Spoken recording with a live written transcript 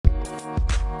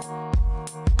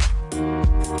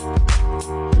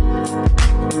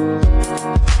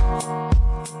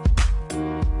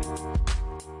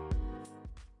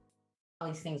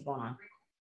things going on.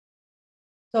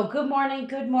 So good morning.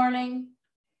 Good morning.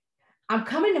 I'm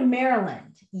coming to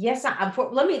Maryland. Yes,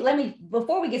 let me,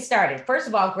 before we get started, first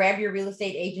of all, grab your real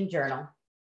estate agent journal.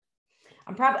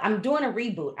 I'm doing a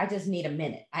reboot. I just need a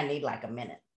minute. I need like a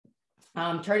minute.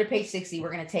 Turn to page 60.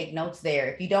 We're going to take notes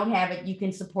there. If you don't have it, you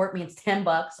can support me. It's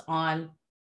 $10 on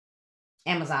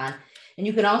Amazon. And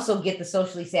you can also get the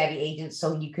Socially Savvy Agent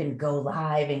so you can go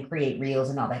live and create reels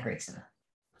and all that great stuff.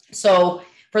 So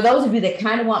for those of you that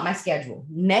kind of want my schedule,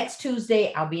 next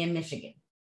Tuesday, I'll be in Michigan,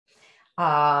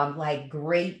 like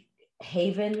Great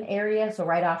Haven area. So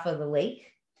right off of the Lake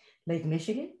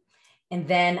Michigan. And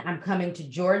then I'm coming to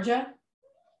Georgia.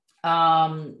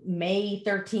 May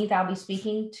 13th, I'll be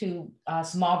speaking to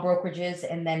small brokerages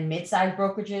and then mid-sized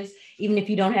brokerages. Even if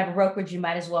you don't have a brokerage, you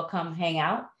might as well come hang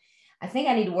out. I think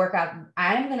I need to work out.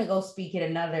 I'm going to go speak at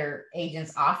another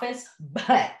agent's office,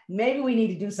 but maybe we need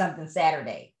to do something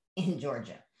Saturday in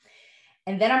Georgia.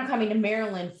 And then I'm coming to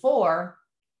Maryland for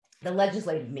the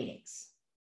legislative meetings.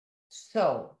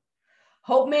 So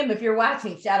Hope Mim, if you're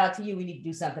watching, shout out to you. We need to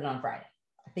do something on Friday.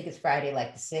 I think it's Friday,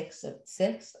 like the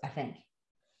 6th, I think.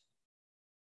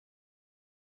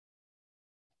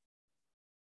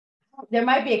 There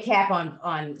might be a cap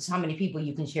on how many people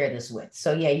you can share this with.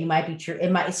 So yeah, you might be true.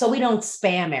 It might, so we don't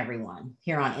spam everyone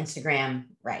here on Instagram.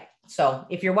 Right. So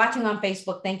if you're watching on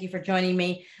Facebook, thank you for joining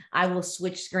me. I will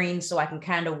switch screens so I can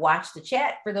kind of watch the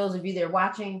chat. For those of you that are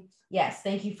watching, yes,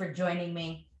 thank you for joining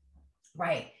me.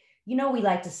 Right. You know, we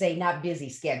like to say not busy,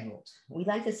 scheduled. We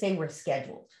like to say we're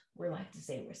scheduled. We like to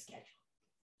say we're scheduled.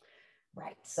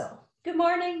 Right. So good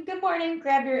morning. Good morning.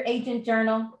 Grab your agent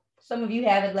journal. Some of you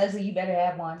have it. Leslie, you better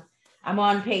have one. I'm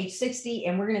on page 60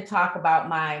 and we're going to talk about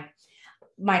my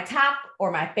top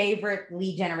or my favorite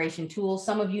lead generation tools.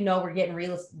 Some of you know we're getting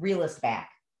Realist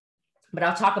back, but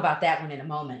I'll talk about that one in a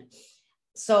moment.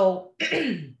 So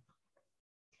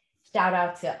shout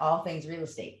out to all things real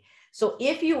estate. So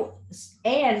if you,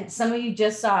 and some of you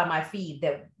just saw my feed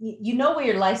that you know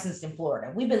we're licensed in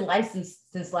Florida. We've been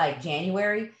licensed since like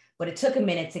January, but it took a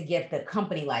minute to get the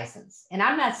company license. And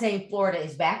I'm not saying Florida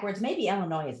is backwards. Maybe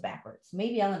Illinois is backwards.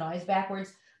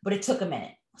 But it took a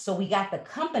minute. So we got the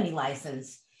company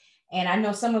license. And I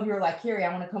know some of you are like, Carrie,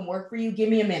 I want to come work for you. Give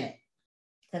me a minute.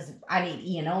 Because I need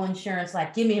E&O insurance.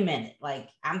 Like, give me a minute. Like,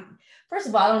 first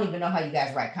of all, I don't even know how you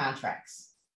guys write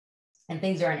contracts. And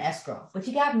things are in escrow. But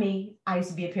you got me. I used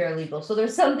to be a paralegal. So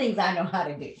there's some things I know how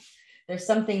to do.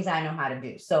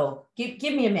 So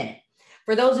give me a minute.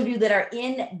 For those of you that are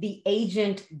in the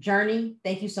agent journey,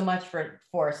 thank you so much for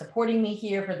supporting me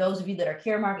here. For those of you that are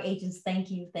Caremark agents,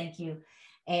 thank you.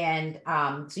 And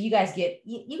so you guys get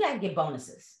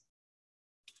bonuses.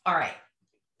 All right,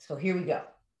 so here we go.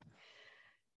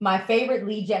 My favorite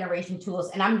lead generation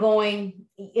tools, and I'm going,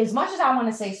 as much as I want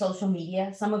to say social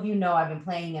media, some of you know I've been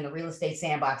playing in a real estate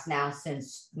sandbox now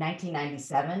since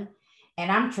 1997,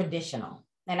 and I'm traditional.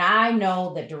 And I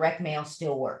know that direct mail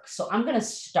still works. So I'm going to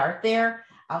start there.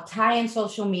 I'll tie in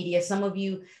social media. Some of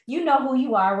you, you know who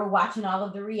you are. We're watching all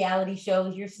of the reality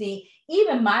shows. You're seeing,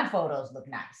 even my photos look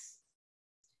nice.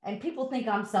 And people think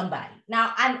I'm somebody.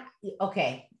 Now, I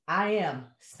am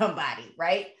somebody,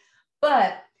 right?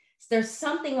 But there's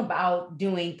something about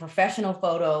doing professional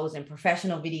photos and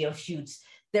professional video shoots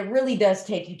that really does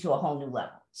take you to a whole new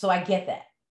level. So I get that.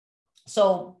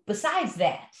 So besides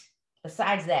that,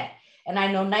 and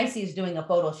I know Nicey is doing a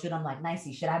photo shoot. I'm like,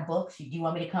 Nicey, should I book? Do you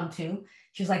want me to come too?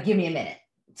 She was like, give me a minute.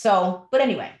 So, but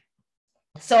anyway,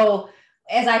 so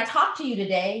as I talk to you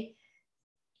today,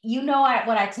 you know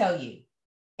what I tell you,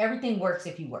 everything works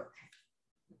if you work,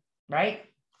 right?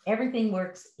 Everything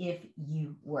works if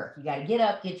you work. You got to get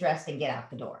up, get dressed, and get out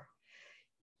the door.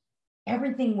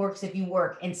 Everything works if you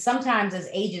work. And sometimes as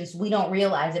agents, we don't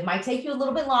realize it might take you a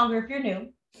little bit longer if you're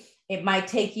new. It might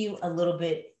take you a little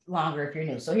bit longer if you're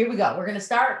new. So here we go. We're going to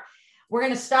start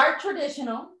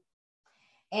traditional,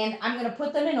 and I'm going to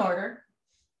put them in order.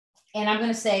 And I'm going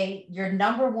to say your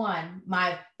number one,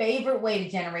 my favorite way to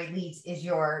generate leads is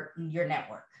your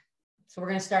network. So we're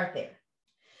going to start there.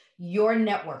 Your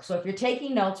network. So if you're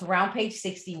taking notes around page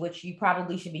 60, which you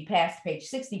probably should be past page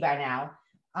 60 by now,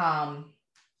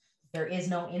 there is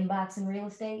no inbox in real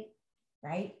estate,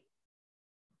 right?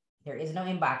 There is no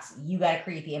inbox. You got to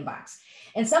create the inbox.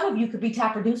 And some of you could be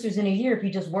top producers in a year if you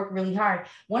just work really hard.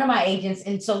 One of my agents,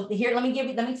 and so here, let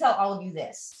me tell all of you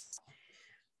this.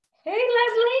 Hey,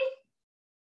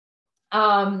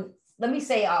 Leslie. Let me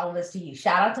say all of this to you.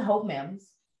 Shout out to Hope Mims.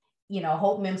 You know,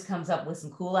 Hope Mims comes up with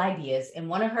some cool ideas. And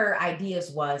one of her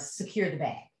ideas was secure the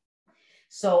bag.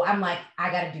 So I'm like, I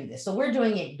got to do this. So we're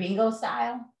doing it bingo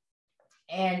style.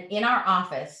 And in our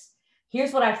office,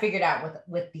 here's what I figured out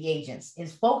with the agents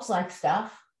is folks like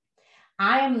stuff.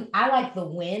 I like the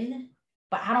win,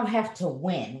 but I don't have to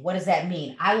win. What does that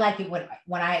mean? I like it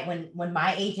when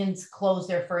my agents close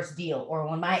their first deal, or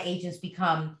when my agents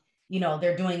become,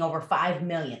 they're doing over 5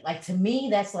 million. Like, to me,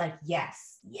 that's like,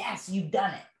 yes, you've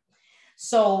done it.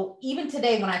 So even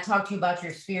today, when I talk to you about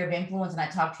your sphere of influence, and I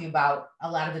talk to you about a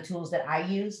lot of the tools that I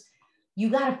use, you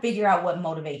got to figure out what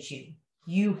motivates you.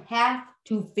 You have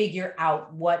to figure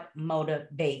out what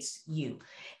motivates you.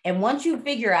 And once you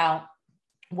figure out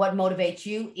what motivates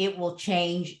you, it will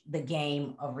change the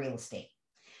game of real estate.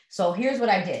 So here's what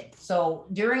I did. So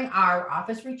during our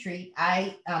office retreat,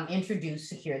 I introduced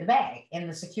Secure the Bag. And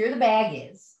the Secure the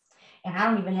Bag is, and I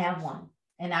don't even have one,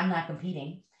 and I'm not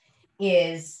competing,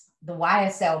 is the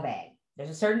YSL bag.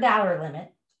 There's a certain dollar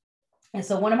limit. And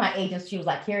so one of my agents, she was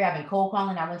like, Carrie, I've been cold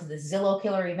calling. I went to the Zillow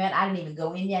Killer event. I didn't even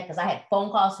go in yet because I had phone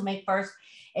calls to make first.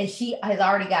 And she has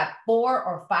already got 4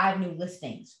 or 5 new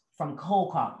listings from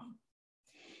cold calling.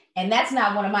 And that's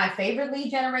not one of my favorite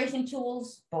lead generation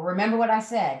tools. But remember what I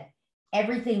said,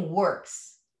 everything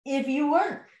works if you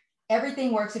work.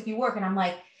 Everything works if you work. And I'm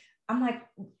like, I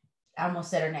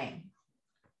almost said her name.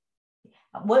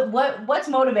 What's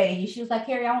motivating you? She was like,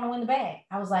 Carrie, I want to win the bag.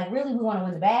 I was like, really? We want to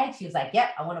win the bag? She was like,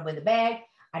 yep, I want to win the bag.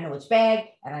 I know which bag,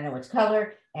 and I know which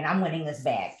color, and I'm winning this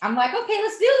bag. I'm like, okay,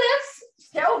 let's do this.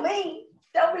 Show me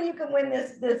you can win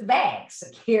this bag.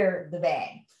 Secure the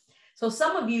bag. So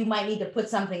some of you might need to put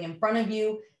something in front of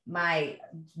you. My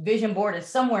vision board is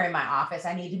somewhere in my office.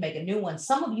 I need to make a new one.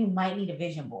 Some of you might need a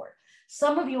vision board.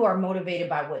 Some of you are motivated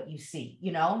by what you see,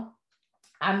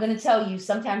 I'm going to tell you,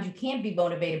 sometimes you can't be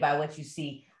motivated by what you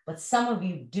see, but some of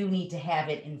you do need to have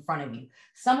it in front of you.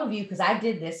 Some of you, because I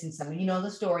did this, and some of you know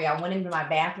the story, I went into my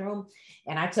bathroom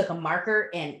and I took a marker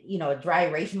and, a dry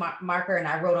erase marker, and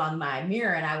I wrote on my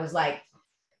mirror, and I was like,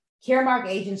 Caremark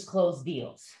agents close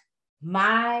deals.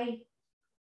 My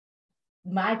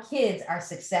kids are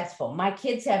successful. My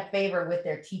kids have favor with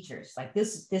their teachers. Like,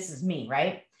 this is me,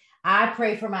 right? I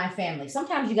pray for my family.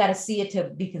 Sometimes you got to see it to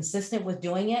be consistent with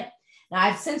doing it. Now,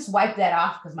 I've since wiped that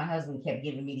off because my husband kept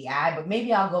giving me the eye, but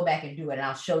maybe I'll go back and do it, and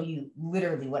I'll show you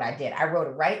literally what I did. I wrote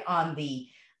it right on the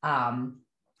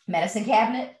medicine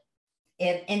cabinet,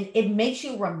 and it makes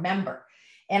you remember.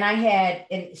 And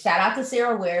and shout out to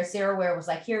Sarah Ware. Sarah Ware was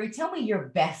like, Carrie, tell me your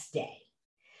best day.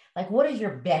 Like, what does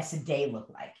your best day look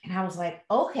like? And I was like,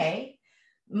 okay,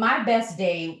 my best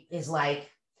day is like,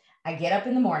 I get up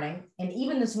in the morning, and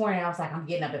even this morning, I was like, I'm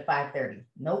getting up at 5:30.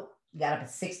 Nope, got up at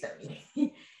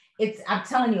 6:30. I'm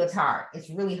telling you, it's hard.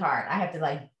 It's really hard. I have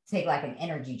to take an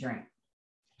energy drink.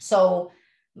 So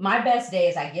my best day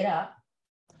is I get up,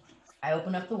 I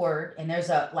open up the Word, and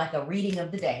there's a reading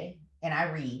of the day, and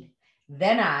I read.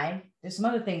 Then there's some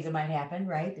other things that might happen,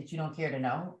 right, that you don't care to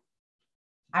know.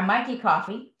 I might get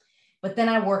coffee, but then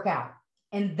I work out,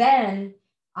 and then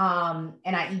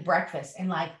and I eat breakfast,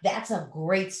 and that's a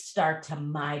great start to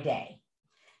my day.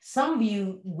 Some of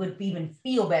you would even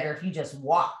feel better if you just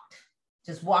walked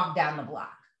down the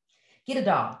block. Get a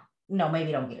dog. No,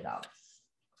 maybe don't get a dog.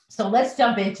 So let's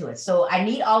jump into it. So I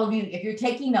need all of you, if you're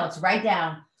taking notes, write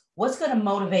down what's going to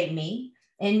motivate me.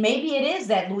 And maybe it is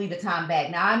that Louis Vuitton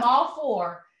bag. Now, I'm all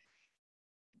for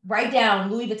write down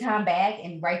Louis Vuitton bag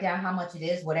and write down how much it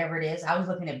is, whatever it is. I was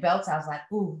looking at belts. I was like,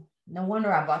 ooh, no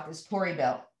wonder I bought this Tory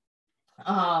belt.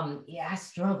 Yeah, I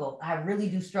struggle. I really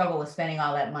do struggle with spending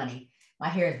all that money. My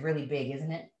hair is really big,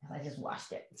 isn't it? I just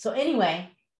washed it. So anyway,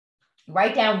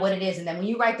 write down what it is. And then when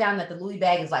you write down that the Louis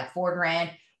bag is like $4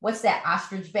 grand, what's that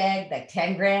ostrich bag, like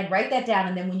 10 grand, write that down.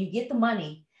 And then when you get the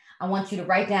money, I want you to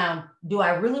write down, do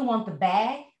I really want the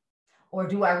bag, or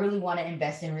do I really want to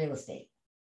invest in real estate?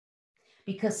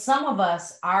 Because some of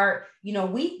us are,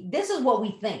 this is what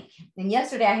we think. And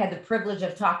yesterday I had the privilege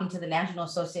of talking to the National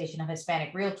Association of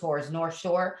Hispanic Realtors, North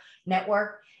Shore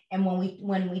Network. And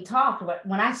when we talked,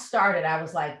 when I started, I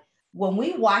was like, when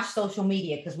we watch social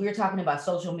media, because we were talking about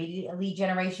social media lead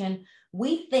generation,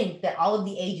 we think that all of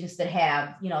the agents that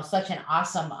have, such an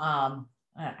awesome,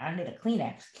 I need a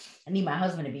Kleenex. I need my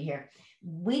husband to be here.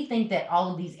 We think that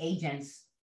all of these agents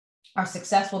are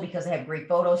successful because they have great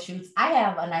photo shoots. I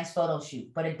have a nice photo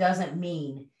shoot, but it doesn't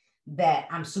mean that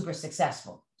I'm super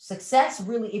successful. Success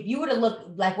really, if you were to look,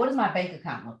 what does my bank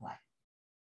account look like?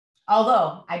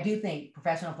 Although I do think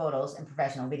professional photos and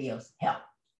professional videos help.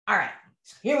 All right.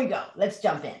 So here we go. Let's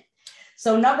jump in.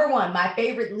 So number one, my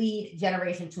favorite lead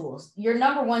generation tools. Your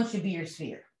number one should be your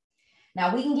sphere.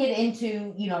 Now we can get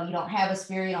into, you don't have a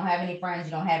sphere, you don't have any friends,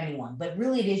 you don't have anyone, but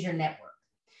really it is your network.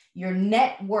 Your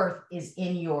net worth is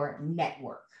in your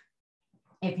network.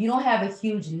 If you don't have a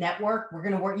huge network,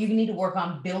 you need to work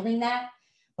on building that,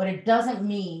 but it doesn't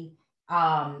mean,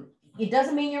 it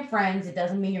doesn't mean your friends. It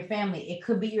doesn't mean your family. It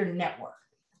could be your network,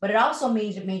 but it also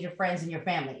means it means your friends and your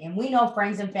family. And we know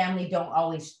friends and family don't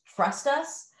always trust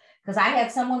us, because I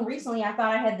had someone recently, I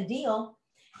thought I had the deal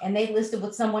and they listed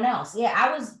with someone else. Yeah,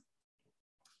 I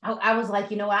was like,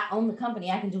 you know, I own the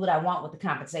company. I can do what I want with the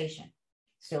compensation.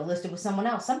 Still listed with someone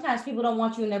else. Sometimes people don't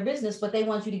want you in their business, but they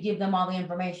want you to give them all the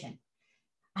information.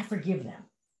 I forgive them.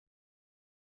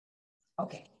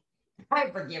 Okay, I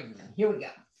forgive them. Here we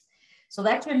go. So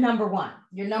that's your number one.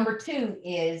 Your number two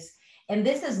is, and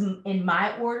this is in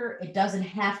my order, it doesn't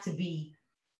have to be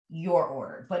your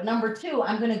order, but number two,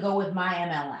 I'm going to go with my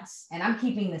MLS, and I'm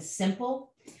keeping this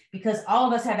simple because all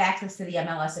of us have access to the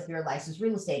MLS if you're a licensed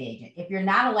real estate agent. If you're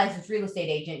not a licensed real estate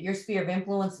agent, your sphere of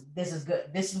influence, this is good.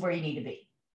 This is where you need to be.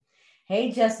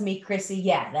 Hey, just me, Chrissy.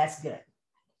 Yeah, that's good.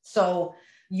 So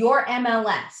your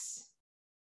MLS,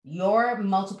 your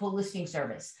multiple listing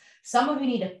service, some of you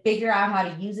need to figure out how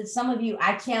to use it. Some of you,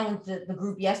 I challenged the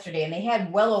group yesterday and they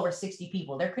had well over 60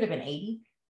 people. There could have been 80.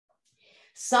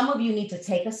 Some of you need to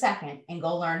take a second and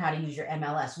go learn how to use your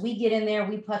MLS. We get in there,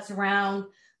 we putz around,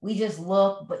 we just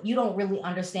look, but you don't really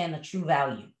understand the true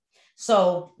value.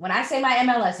 So when I say my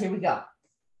MLS, here we go.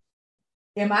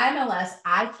 In my MLS,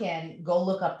 I can go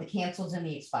look up the cancels and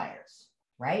the expires,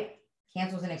 right?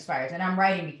 Cancels and expires. And I'm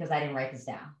writing because I didn't write this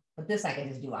down, but this I can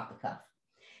just do off the cuff.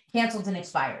 Cancels and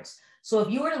expires. So if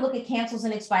you were to look at cancels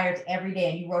and expires every day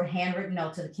and you wrote a handwritten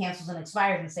note to the cancels and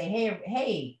expires and say,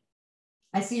 hey,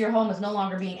 I see your home is no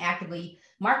longer being actively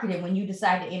marketed. When you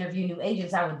decide to interview new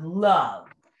agents, I would love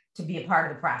to be a part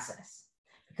of the process,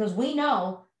 because we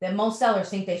know that most sellers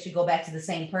think they should go back to the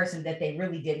same person that they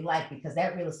really didn't like because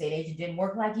that real estate agent didn't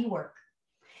work like you work.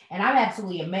 And I'm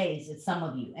absolutely amazed at some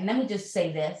of you. And let me just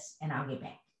say this and I'll get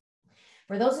back.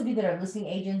 For those of you that are listing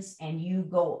agents and you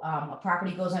go, a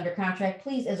property goes under contract,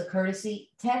 please, as a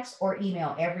courtesy, text or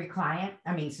email every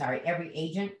every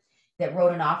agent that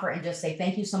wrote an offer and just say,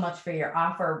 thank you so much for your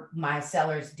offer. My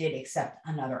sellers did accept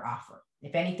another offer.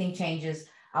 If anything changes,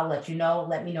 I'll let you know.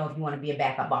 Let me know if you want to be a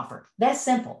backup offer. That's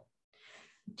simple.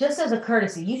 Just as a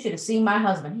courtesy, you should have seen my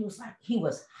husband. He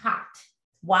was hot.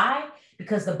 Why?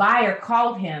 Because the buyer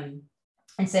called him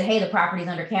and said, hey, the property's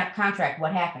under contract.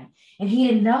 What happened? And he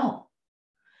didn't know.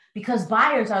 Because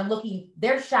buyers are looking,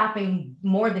 they're shopping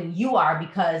more than you are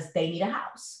because they need a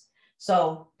house.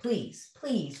 So please,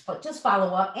 just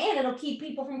follow up, and it'll keep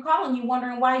people from calling you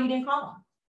wondering why you didn't call them.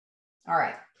 All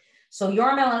right. So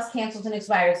your MLS cancels and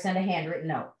expires, send a handwritten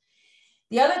note.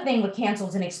 The other thing with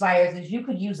cancels and expires is you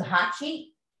could use a hot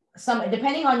sheet.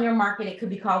 Depending on your market, it could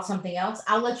be called something else.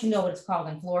 I'll let you know what it's called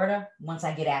in Florida once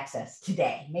I get access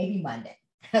today, maybe Monday,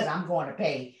 because I'm going to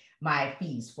pay my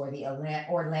fees for the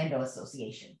Orlando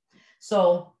Association.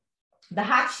 So the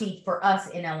hot sheet for us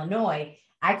in Illinois,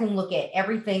 I can look at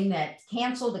everything that's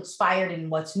canceled, expired,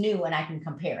 and what's new, and I can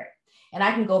compare it. And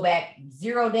I can go back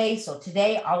 0 days, so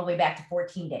today, all the way back to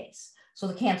 14 days. So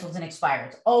the cancels and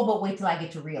expires. Oh, but wait till I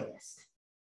get to Realist.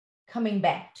 Coming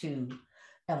back to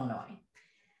Illinois.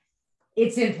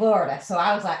 It's in Florida. So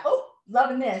I was like, oh,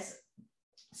 loving this.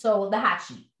 So the hot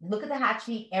sheet. Look at the hot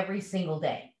sheet every single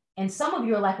day. And some of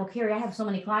you are like, well, Carrie, I have so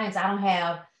many clients. I don't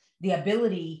have the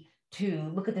ability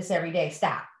to look at this every day.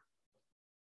 Stop.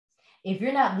 If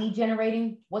you're not lead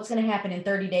generating, what's going to happen in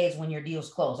 30 days when your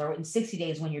deals close, or in 60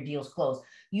 days when your deals close?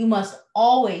 You must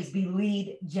always be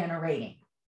lead generating.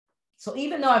 So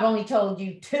even though I've only told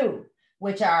you two,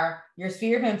 which are your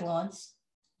sphere of influence,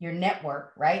 your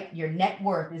network, right? Your net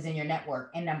worth is in your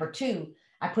network. And number two,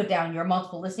 I put down your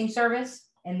multiple listing service,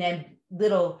 and then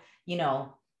little,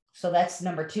 so that's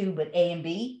number two, but A and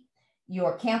B,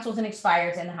 your cancels and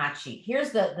expires, and the hot sheet.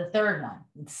 Here's the third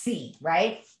one, C,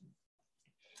 right?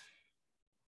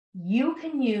 You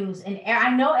can use, and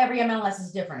I know every MLS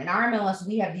is different. In our MLS,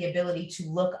 we have the ability to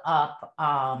look up,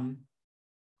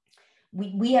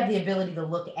 we have the ability to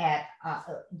look at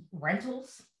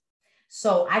rentals.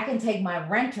 So I can take my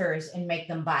renters and make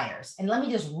them buyers. And let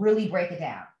me just really break it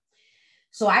down.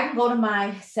 So I can go to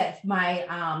my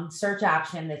search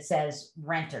option that says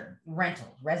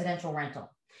residential rental.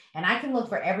 And I can look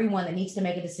for everyone that needs to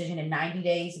make a decision in 90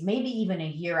 days, maybe even a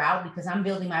year out, because I'm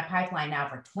building my pipeline now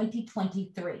for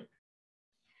 2023.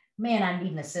 Man, I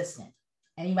need an assistant.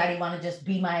 Anybody want to just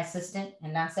be my assistant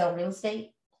and not sell real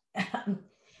estate?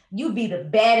 You'd be the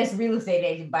baddest real estate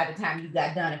agent by the time you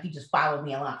got done if you just followed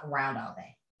me around all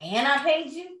day. And I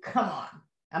paid you? Come on.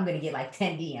 I'm going to get like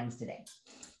 10 DMs today.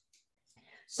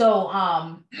 So,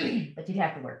 but you'd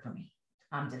have to work for me.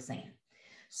 I'm just saying.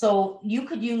 So you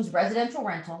could use residential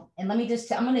rental. And let me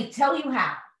just, I'm going to tell you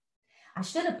how. I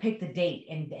should have picked the date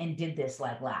and did this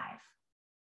like live.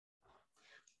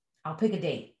 I'll pick a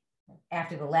date.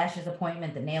 after the lashes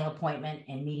appointment, the nail appointment,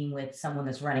 and meeting with someone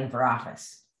that's running for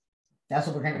office. That's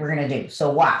what we're gonna do. So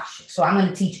watch. So I'm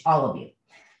gonna teach all of you.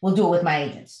 We'll do it with my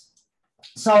agents.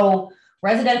 So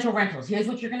residential rentals, here's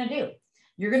what you're gonna do.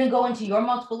 You're gonna go into your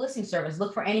multiple listing service,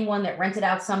 look for anyone that rented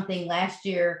out something last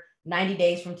year, 90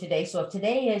 days from today. So if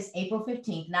today is April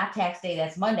 15th, not tax day,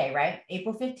 that's Monday, right?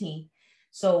 April 15th.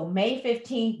 So May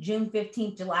 15th, June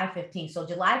 15th, July 15th. So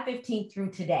July 15th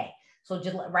through today. So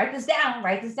write this down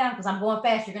because I'm going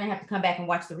fast. You're going to have to come back and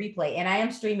watch the replay. And I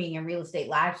am streaming in Real Estate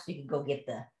Live, so you can go get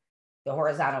the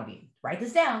horizontal view. Write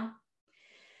this down.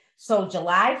 So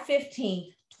July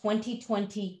 15th,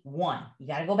 2021. You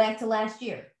got to go back to last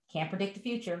year. Can't predict the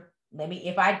future.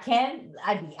 If I can,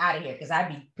 I'd be out of here because I'd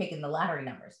be picking the lottery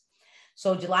numbers.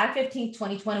 So July 15th,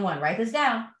 2021. Write this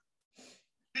down.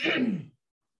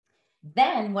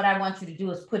 Then what I want you to do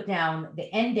is put down the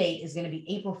end date is going to be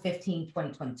April 15,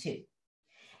 2022.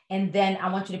 And then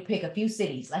I want you to pick a few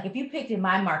cities. Like if you picked in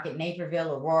my market,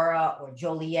 Naperville, Aurora, or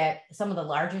Joliet, some of the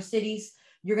larger cities,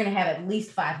 you're going to have at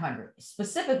least 500,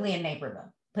 specifically in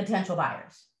Naperville, potential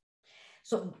buyers.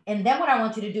 So, and then what I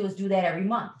want you to do is do that every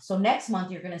month. So next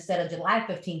month, you're going to, instead of July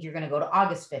 15th, you're going to go to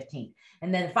August 15th.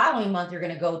 And then the following month, you're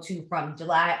going to go to from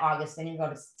July, August, and you're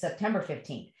going to September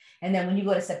 15th. And then when you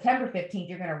go to September 15th,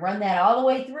 you're going to run that all the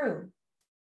way through.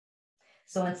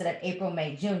 So instead of April,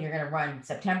 May, June, you're going to run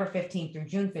September 15th through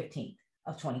June 15th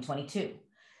of 2022.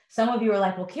 Some of you are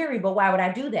like, well, Carrie, but why would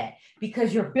I do that?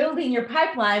 Because you're building your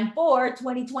pipeline for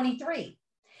 2023.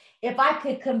 If I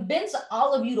could convince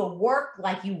all of you to work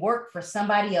like you work for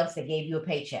somebody else that gave you a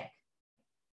paycheck.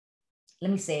 Let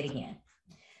me say it again.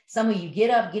 Some of you get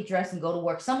up, get dressed, and go to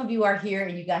work. Some of you are here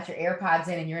and you got your AirPods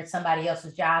in and you're at somebody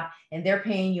else's job and they're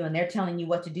paying you and they're telling you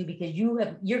what to do because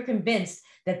you're convinced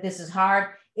that this is hard.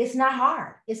 It's not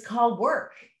hard. It's called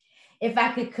work. If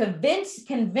I could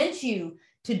convince you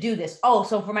to do this. Oh,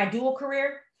 so for my dual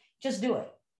career, just do it.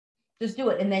 Just do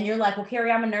it. And then you're like, well,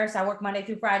 Carrie, I'm a nurse. I work Monday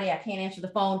through Friday. I can't answer the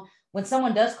phone. When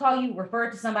someone does call you, refer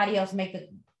it to somebody else,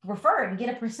 refer it and get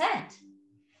a percent.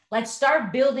 Like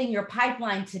start building your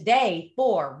pipeline today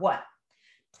for what?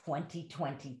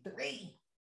 2023.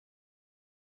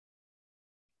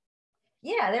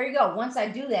 Yeah, there you go. Once I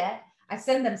do that, I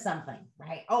send them something,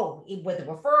 right? Oh, with a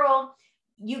referral,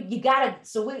 you gotta,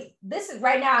 this is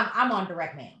right now, I'm on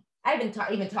direct mail. I haven't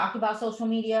even talked about social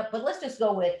media, but let's just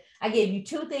go with, I gave you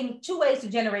two ways to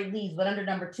generate leads, but under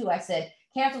number 2, I said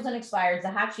cancels and expires,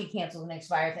 the hot sheet cancels and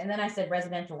expires. And then I said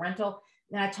residential rental,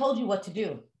 and I told you what to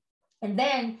do. And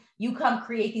then you come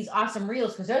create these awesome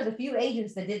reels because there's a few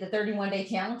agents that did the 31-day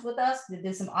challenge with us that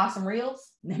did some awesome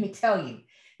reels. Let me tell you,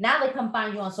 now they come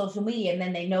find you on social media and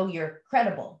then they know you're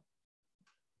credible.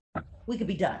 We could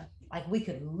be done. Like we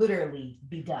could literally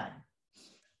be done.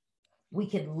 We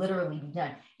could literally be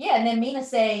done. Yeah. And then Mina's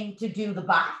saying to do the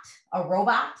bot, a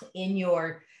robot in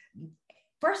your,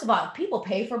 first of all, people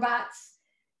pay for bots.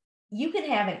 You can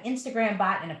have an Instagram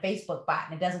bot and a Facebook bot,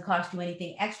 and it doesn't cost you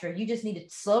anything extra. You just need to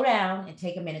slow down and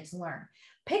take a minute to learn.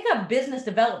 Pick up business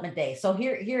development day. So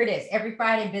here it is. Every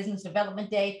Friday, business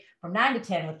development day from 9 to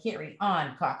 10 with Carrie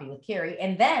on Coffee with Carrie.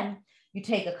 And then you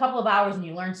take a couple of hours and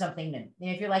you learn something new. And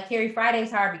if you're like, Carrie, Friday's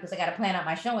hard because I got to plan out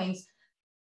my showings.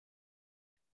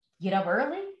 Get up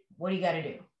early. What do you got to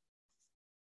do?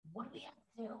 What do we have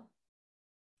to do?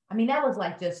 I mean, that was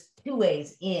like just 2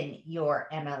 ways in your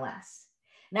MLS.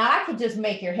 Now I could just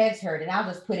make your heads hurt and I'll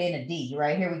just put in a D,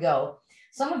 right? Here we go.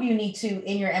 Some of you need to,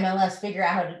 in your MLS, figure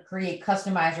out how to create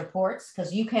customized reports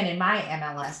because you can in my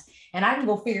MLS. And I can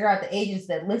go figure out the agents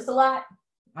that list a lot.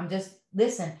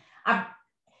 Listen,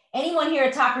 anyone here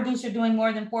a top producer doing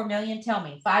more than 4 million? Tell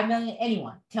me. 5 million?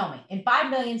 Anyone? Tell me. In 5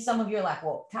 million, some of you are like,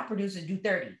 well, top producers do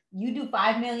 30. You do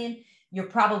 5 million, you're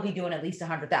probably doing at least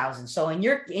 100,000. So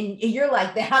you're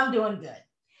like that, I'm doing good.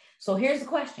 So here's the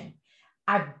question.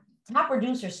 Top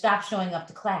producers stop showing up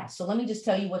to class. So let me just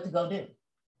tell you what to go do.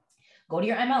 Go to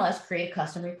your MLS, create a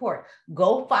custom report.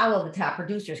 Go follow the top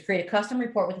producers, create a custom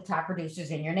report with the top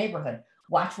producers in your neighborhood.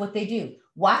 Watch what they do.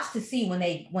 Watch to see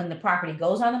when the property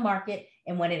goes on the market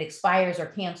and when it expires or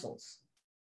cancels.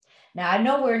 Now I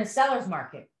know we're in a seller's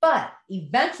market, but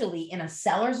eventually in a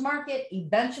seller's market,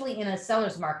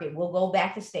 we'll go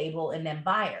back to stable and then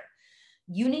buyer.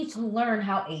 You need to learn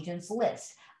how agents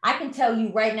list. I can tell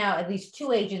you right now, at least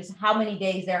 2 agents, how many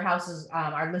days their houses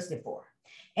are listed for.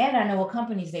 And I know what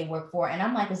companies they work for. And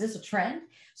I'm like, is this a trend?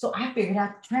 So I figured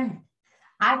out the trend.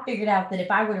 I figured out that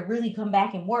if I were to really come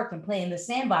back and work and play in the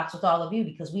sandbox with all of you,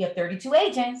 because we have 32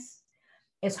 agents,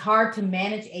 it's hard to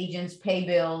manage agents, pay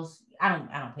bills. I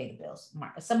don't pay the bills.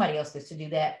 Somebody else gets to do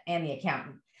that and the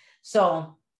accountant.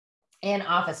 So, and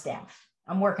office staff.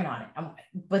 I'm working on it.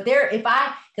 But there,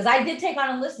 because I did take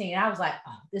on a listing and I was like,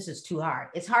 oh, this is too hard.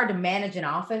 It's hard to manage an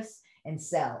office and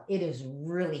sell. It is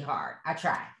really hard. I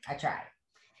tried.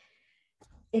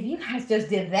 If you guys just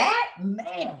did that,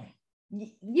 man,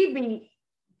 you'd be,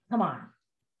 come on.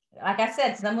 Like I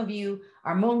said, some of you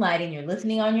are moonlighting, you're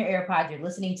listening on your AirPods, you're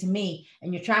listening to me,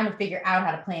 and you're trying to figure out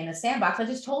how to play in the sandbox. I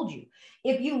just told you.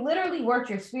 If you literally worked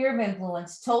your sphere of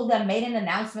influence, told them, made an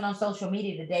announcement on social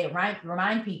media today,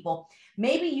 remind people,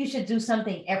 maybe you should do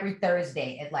something every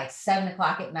Thursday at like 7:00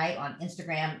 at night on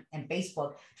Instagram and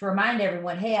Facebook to remind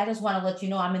everyone, hey, I just want to let you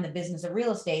know I'm in the business of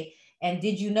real estate. And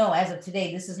did you know, as of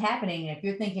today, this is happening. And if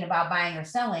you're thinking about buying or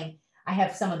selling, I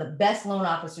have some of the best loan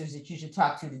officers that you should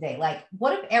talk to today. Like,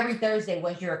 what if every Thursday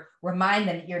was your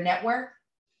reminder, your network,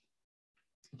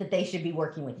 that they should be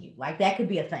working with you? Like, that could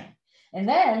be a thing. And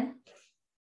then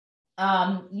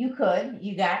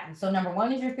so number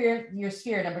one is your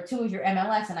sphere. Number two is your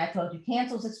MLS. And I told you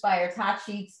cancels, expires, hot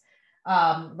sheets,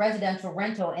 residential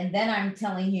rental. And then I'm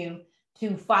telling you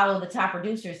to follow the top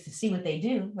producers to see what they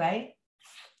do, right?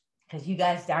 Because you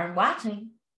guys aren't watching.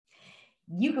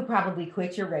 You could probably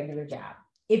quit your regular job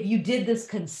if you did this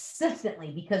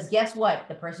consistently, because guess what?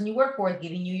 The person you work for is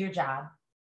giving you your job.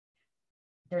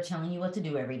 They're telling you what to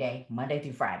do every day, Monday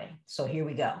through Friday. So here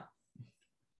we go.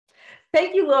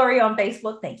 Thank you, Lori, on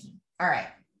Facebook. Thank you. All right.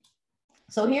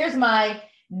 So here's my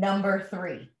number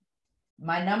three.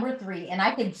 And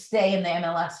I could stay in the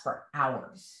MLS for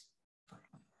hours.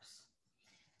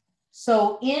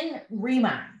 So in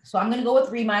Remind, so I'm going to go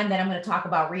with Remind, then I'm going to talk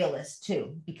about Realist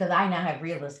too, because I now have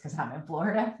Realist because I'm in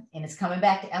Florida and it's coming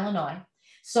back to Illinois.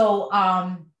 So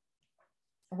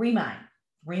Remind.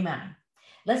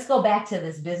 Let's go back to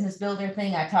this business builder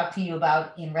thing I talked to you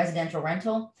about in residential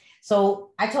rental. So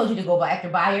I told you to go after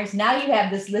buyers. Now you have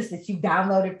this list that you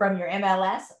downloaded from your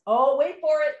MLS. Oh, wait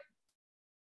for it.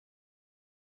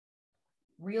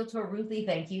 Realtor Ruthie,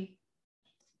 thank you.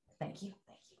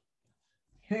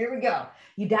 Here we go.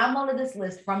 You downloaded this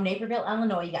list from Naperville,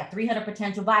 Illinois. You got 300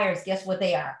 potential buyers. Guess what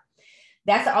they are?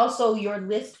 That's also your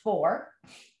list for.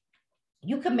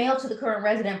 You can mail to the current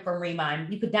resident from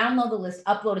Remind. You could download the list,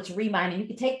 upload it to Remind, and you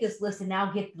can take this list and now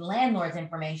get the landlord's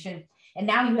information. And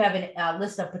now you have a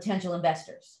list of potential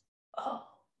investors. Oh,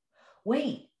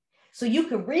 wait. So you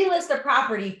could relist a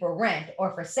property for rent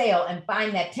or for sale and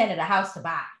find that tenant a house to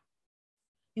buy.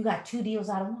 You got 2 deals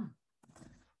out of 1.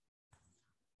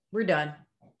 We're done.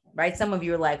 Right? Some of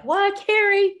you are like, what,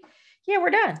 Carrie? Yeah, we're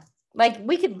done. Like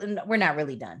we're not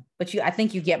really done, but I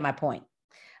think you get my point.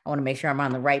 I want to make sure I'm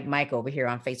on the right mic over here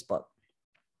on Facebook.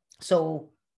 So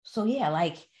yeah,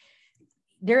 like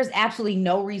there's absolutely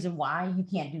no reason why you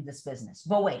can't do this business.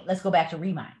 But wait, let's go back to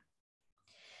Remind.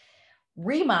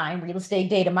 Remind, real estate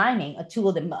data mining, a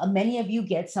tool that many of you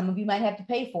get. Some of you might have to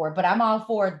pay for it, but I'm all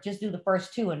for it. Just do the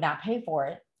first 2 and not pay for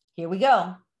it. Here we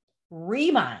go.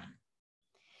 Remind.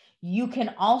 You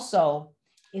can also,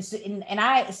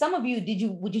 some of you, did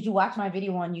you watch my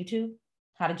video on YouTube,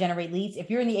 how to generate leads? If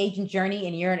you're in the agent journey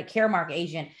and you're in a Caremark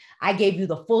agent, I gave you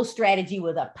the full strategy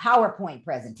with a PowerPoint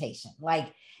presentation,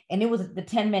 and it was the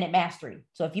 10-minute mastery.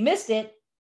 So if you missed it,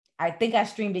 I think I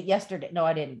streamed it yesterday. No,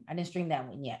 I didn't stream that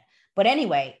one yet. But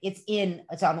anyway, it's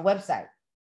on the website.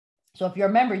 So if you're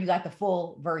a member, you got the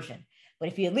full version. But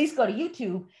if you at least go to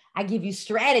YouTube, I give you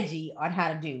strategy on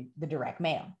how to do the direct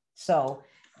mail. So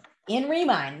in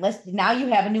Remind, now you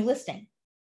have a new listing.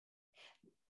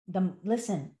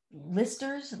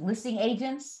 Listers, listing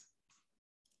agents,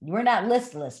 you're not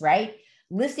listless, right?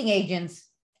 Listing agents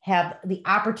have the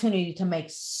opportunity to make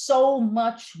so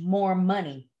much more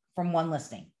money from one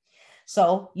listing.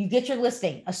 So you get your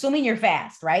listing, assuming you're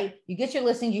fast, right? You get your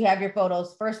listings, you have your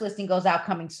photos. First listing goes out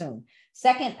coming soon.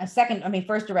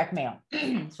 First direct mail.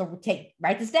 So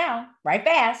write this down, write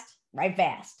fast.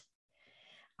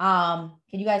 Can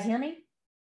you guys hear me?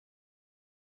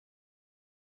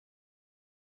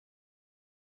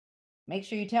 Make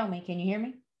sure you tell me. Can you hear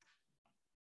me?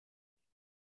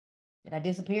 Did I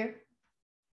disappear?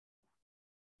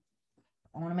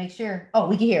 I want to make sure. Oh,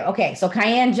 we can hear. Okay. So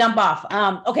Cayenne, jump off.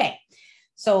 Okay.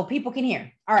 So people can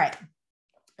hear. All right.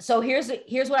 So here's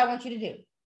what I want you to do.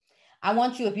 I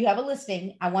want you, if you have a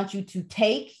listing, I want you to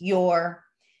take your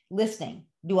listing,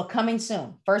 do a coming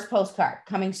soon, first postcard,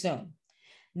 coming soon.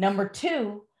 Number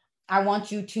 2, I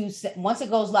want you to, once it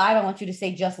goes live, I want you to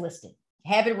say just listed,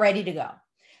 have it ready to go.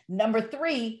 Number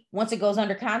 3, once it goes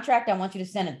under contract, I want you to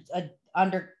send a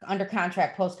under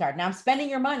contract postcard. Now I'm spending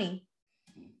your money,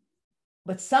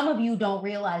 but some of you don't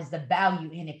realize the value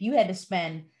in, if you had to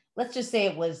spend, let's just say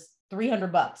it was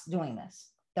 $300 doing this.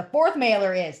 The 4th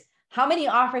mailer is, how many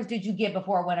offers did you get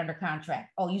before it went under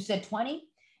contract? Oh, you said 20?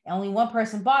 only one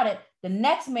person bought it. The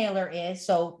next mailer is,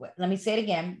 so let me say it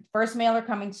again. First mailer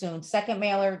coming soon. Second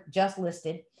mailer just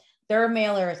listed. Third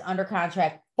mailer is under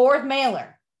contract. Fourth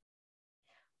mailer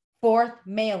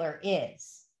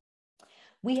is,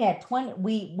 we had 20,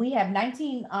 we have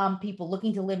 19 people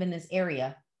looking to live in this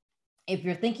area. If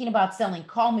you're thinking about selling,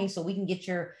 call me so we can get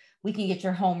your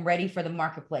home ready for the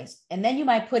marketplace. And then you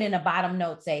might put in a bottom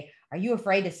note, say, are you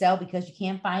afraid to sell because you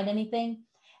can't find anything?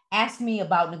 Ask me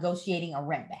about negotiating a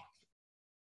rent back.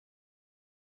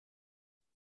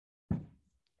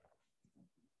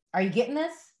 Are you getting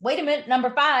this? Wait a minute.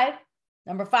 Number five,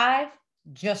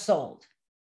 just sold.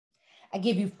 I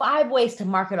give you 5 ways to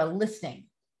market a listing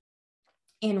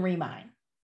in Remind.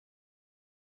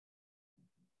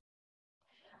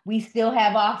 We still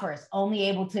have offers, only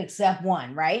able to accept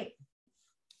one, right?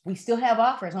 We still have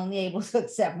offers, only able to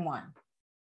accept one.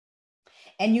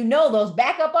 And you know those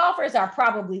backup offers are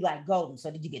probably like golden.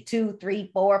 So did you get 2,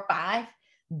 3, 4, 5?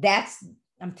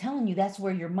 I'm telling you, that's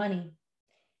where your money,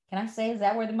 can I say, is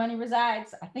that where the money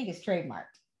resides? I think it's trademarked.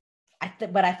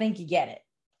 But I think you get it.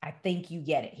 I think you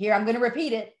get it. Here, I'm going to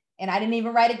repeat it. And I didn't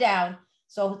even write it down.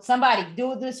 So somebody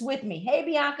do this with me. Hey,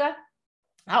 Bianca,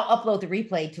 I'll upload the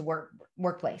replay to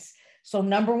Workplace. So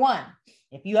number 1,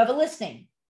 if you have a listing,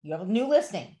 you have a new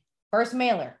listing, first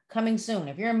mailer coming soon.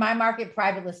 If you're in my market,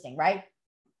 private listing, right?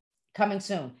 Coming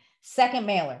soon. Second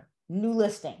mailer, new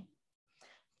listing.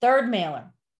 Third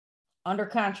mailer, under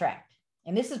contract.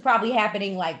 And this is probably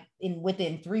happening like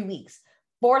within 3 weeks.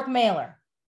 Fourth mailer.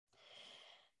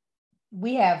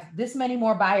 We have this many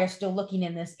more buyers still looking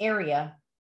in this area.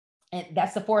 And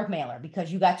that's the fourth mailer,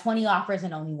 because you got 20 offers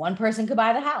and only one person could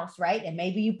buy the house, right? And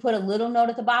maybe you put a little note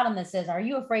at the bottom that says, are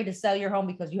you afraid to sell your home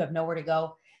because you have nowhere to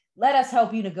go? Let us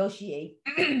help you negotiate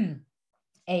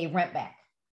a rent back,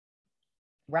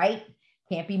 right?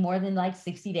 Can't be more than like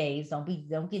 60 days.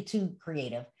 Don't get too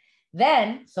creative.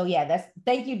 Then, so yeah,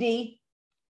 thank you, D.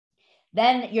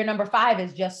 Then your number 5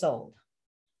 is just sold.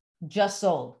 Just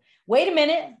sold. Wait a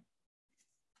minute.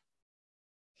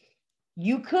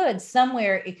 You could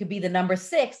somewhere, it could be the number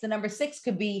 6. The number 6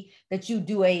 could be that you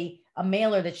do a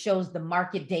mailer that shows the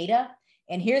market data.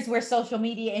 And here's where social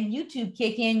media and YouTube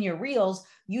kick in your reels.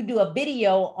 You do a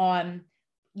video on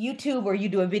YouTube, or you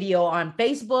do a video on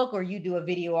Facebook, or you do a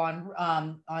video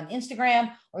on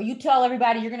Instagram, or you tell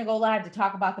everybody you're going to go live to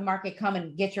talk about the market, come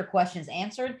and get your questions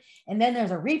answered. And then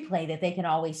there's a replay that they can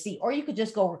always see, or you could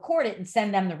just go record it and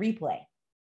send them the replay.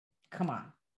 Come on.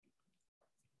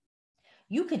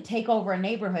 You could take over a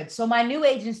neighborhood. So my new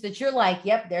agents that you're like,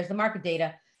 yep, there's the market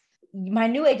data. My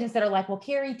new agents that are like, well,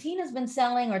 Carrie, Tina's been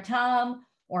selling, or Tom,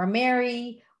 or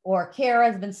Mary, or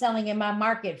Kara's been selling in my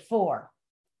market for.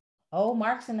 Oh,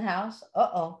 Mark's in the house.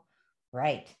 Uh-oh.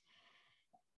 Right.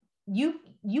 You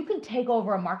can take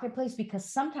over a marketplace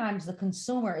because sometimes the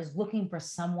consumer is looking for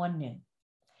someone new.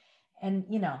 And,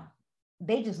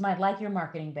 they just might like your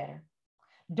marketing better.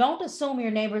 Don't assume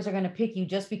your neighbors are going to pick you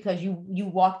just because you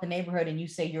walk the neighborhood and you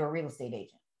say you're a real estate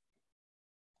agent.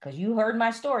 Because you heard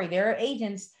my story. There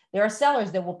are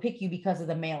sellers that will pick you because of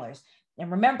the mailers.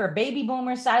 And remember, baby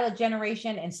boomers, silent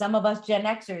generation, and some of us Gen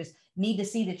Xers need to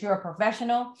see that you're a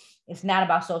professional. It's not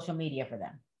about social media for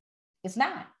them. It's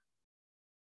not.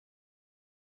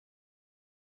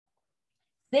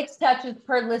 6 touches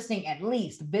per listing at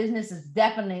least. Business is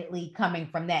definitely coming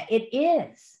from that. It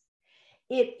is.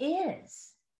 It is.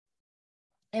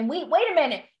 And wait a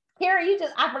minute, Carrie,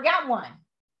 I forgot one.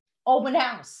 Open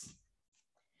house.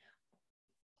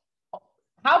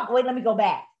 Wait, let me go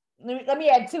back. Let me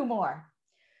add 2 more.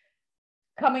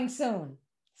 Coming soon.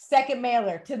 Second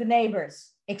mailer to the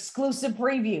neighbors. Exclusive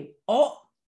preview. Oh,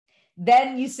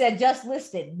 then you said just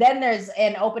listed. Then there's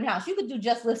an open house. You could do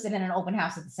just listed and an open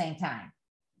house at the same time.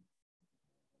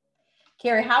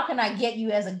 Carrie, how can I get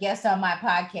you as a guest on my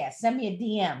podcast? Send me a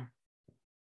DM,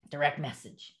 direct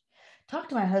message. Talk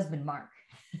to my husband, Mark.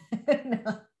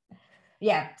 No.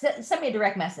 Yeah, send me a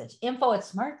direct message.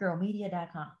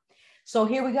 info@smartgirlmedia.com. So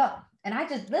here we go. And I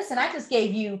just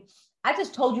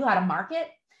told you how to market,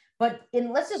 but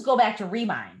let's just go back to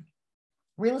Remind.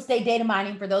 Real estate data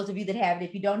mining, for those of you that have it.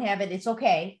 If you don't have it, it's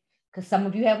okay, because some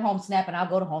of you have HomeSnap, and I'll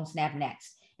go to HomeSnap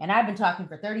next. And I've been talking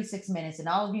for 36 minutes, and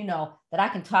all of you know that I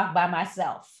can talk by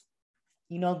myself.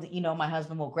 My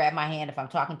husband will grab my hand if I'm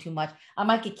talking too much. I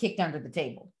might get kicked under the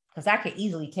table, because I could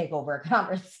easily take over a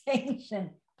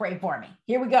conversation. Pray for me.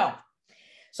 Here we go.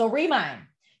 So Remind,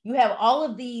 you have all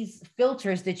of these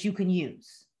filters that you can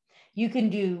use. You can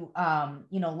do,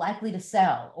 likely to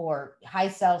sell or high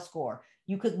sell score.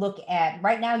 You could look at,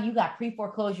 right now, you got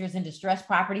pre-foreclosures and distressed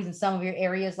properties in some of your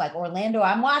areas like Orlando.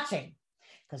 I'm watching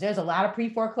because there's a lot of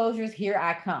pre-foreclosures. Here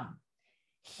I come.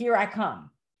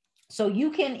 So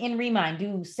you can, in Remind,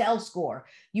 do sell score.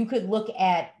 You could look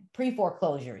at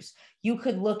pre-foreclosures. You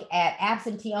could look at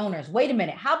absentee owners. Wait a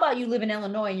minute. How about you live in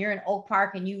Illinois and you're in Oak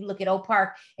Park and you look at Oak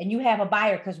Park and you have a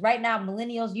buyer? Because right now,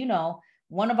 millennials, you know,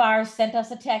 one of ours sent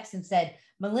us a text and said,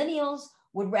 millennials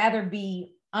would rather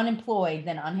be unemployed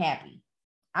than unhappy.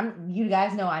 You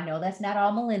guys know, I know that's not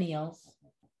all millennials,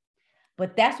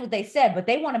 but that's what they said. But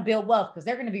they want to build wealth because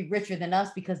they're going to be richer than us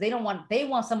because they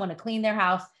want someone to clean their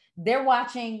house. They're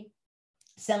watching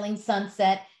Selling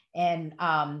Sunset and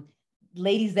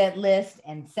Ladies That List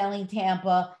and Selling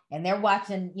Tampa, and they're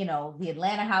watching, you know, the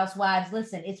Atlanta Housewives.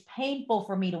 Listen, it's painful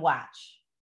for me to watch,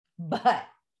 but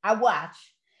I watch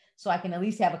so I can at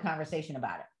least have a conversation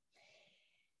about it.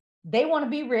 They want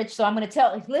to be rich. So I'm going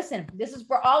to listen, this is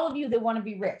for all of you that want to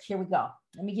be rich. Here we go.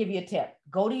 Let me give you a tip.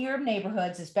 Go to your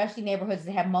neighborhoods, especially neighborhoods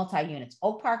that have multi-units.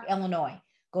 Oak Park, Illinois.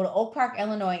 Go to Oak Park,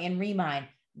 Illinois and Remind.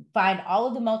 Find all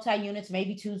of the multi-units,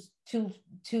 maybe two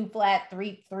flat,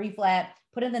 three flat,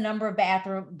 put in the number of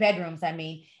bedrooms,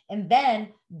 and then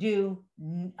do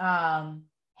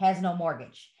has no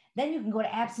mortgage. Then you can go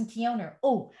to absentee owner.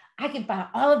 Oh, I can find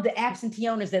all of the absentee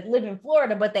owners that live in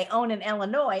Florida, but they own in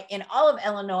Illinois, in all of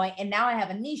Illinois. And now I have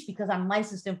a niche because I'm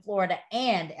licensed in Florida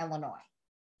and Illinois.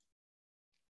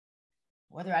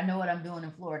 Whether I know what I'm doing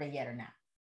in Florida yet or not.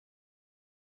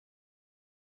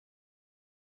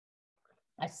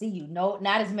 I see you. No,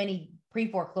 not as many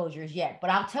pre-foreclosures yet, but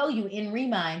I'll tell you in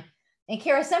Remind, and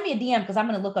Kara, send me a DM because I'm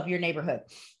going to look up your neighborhood.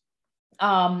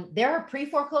 There are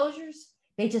pre-foreclosures.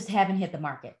 They just haven't hit the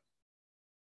market.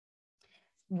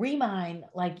 Remind,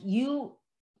 like you,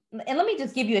 and let me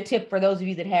just give you a tip for those of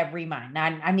you that have Remind.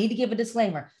 Now, I need to give a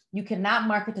disclaimer. You cannot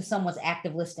market to someone's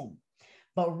active listing,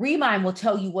 but Remind will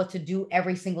tell you what to do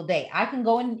every single day. I can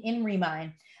go in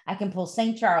Remind. I can pull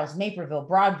St. Charles, Naperville,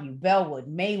 Broadview, Bellwood,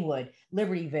 Maywood,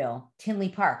 Libertyville, Tinley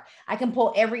Park. I can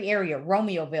pull every area,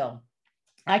 Romeoville.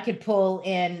 I could pull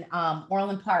in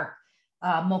Orland Park,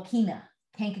 Mokina,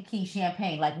 Kankakee,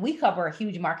 Champaign. Like we cover a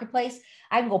huge marketplace.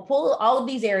 I can go pull all of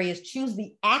these areas, choose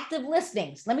the active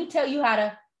listings. Let me tell you how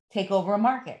to take over a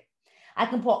market. I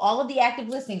can pull all of the active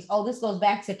listings. Oh, this goes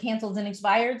back to cancels and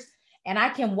expireds. And I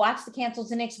can watch the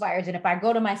cancels and expireds. And if I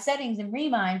go to my settings and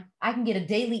Remind, I can get a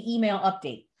daily email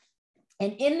update.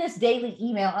 And in this daily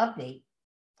email update,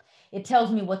 it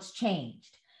tells me what's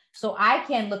changed. So I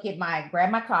can look at grab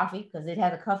my coffee because it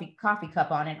has a coffee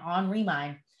cup on it on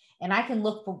Remind. And I can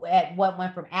look at what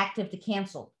went from active to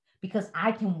canceled because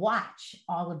I can watch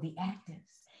all of the actives.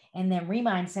 And then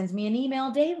Remind sends me an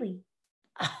email daily.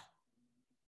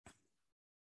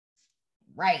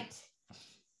 Right.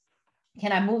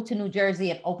 Can I move to New Jersey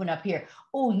and open up here?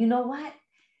 Oh, you know what?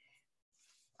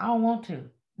 I don't want to.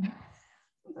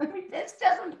 It's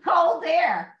just cold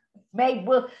air. Maybe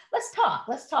let's talk.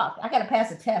 I got to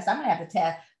pass a test. I'm going to have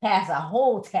to pass a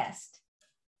whole test.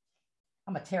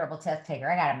 I'm a terrible test taker.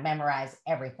 I got to memorize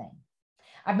everything.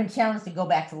 I've been challenged to go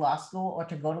back to law school or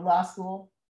to go to law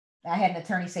school. I had an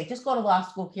attorney say, just go to law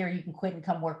school, Kira. You can quit and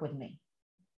come work with me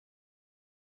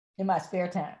in my spare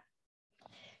time.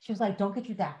 She was like, don't get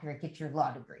your doctorate, get your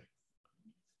law degree.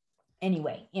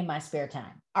 Anyway, in my spare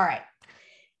time. All right.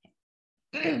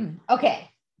 Okay.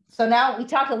 So now we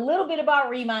talked a little bit about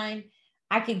Remind.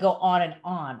 I could go on and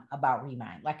on about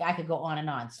Remind. Like I could go on and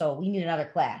on. So we need another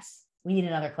class.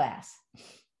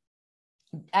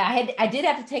 I did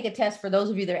have to take a test for those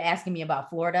of you that are asking me about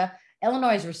Florida.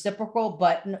 Illinois is reciprocal,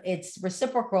 but it's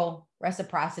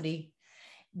reciprocity.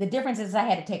 The difference is I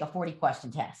had to take a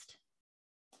 40-question test.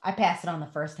 I passed it on the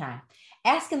first time.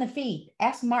 Ask in the feed.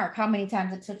 Ask Mark how many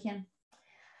times it took him.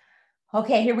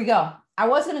 Okay, here we go. I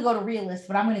was going to go to Realist,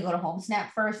 but I'm going to go to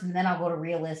HomeSnap first, and then I'll go to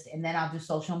Realist, and then I'll do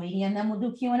social media, and then we'll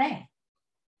do Q&A.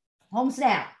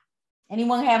 HomeSnap.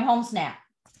 Anyone have HomeSnap?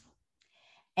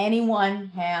 Anyone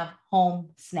have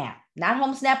HomeSnap? Not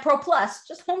HomeSnap Pro Plus,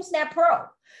 just HomeSnap Pro.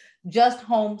 Just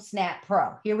HomeSnap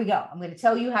Pro. Here we go. I'm going to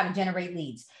tell you how to generate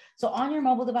leads. So on your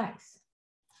mobile device,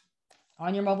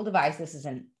 this is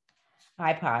an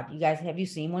iPod. You guys, have you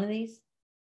seen one of these?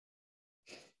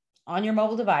 On your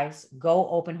mobile device, go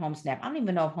open HomeSnap. I don't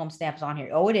even know if HomeSnap's on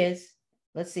here. Oh, it is.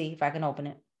 Let's see if I can open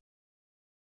it.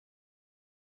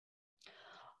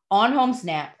 On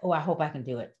HomeSnap. Oh, I hope I can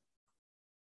do it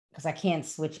because I can't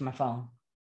switch my phone.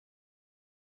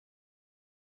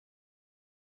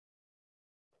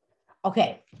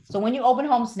 Okay, so when you open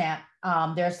HomeSnap,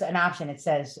 there's an option. It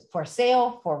says for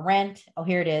sale, for rent. Oh,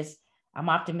 here it is. I'm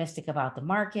optimistic about the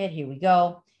market. Here we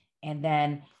go. And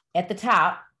then at the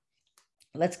top,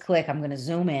 let's click. I'm going to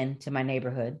zoom in to my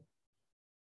neighborhood.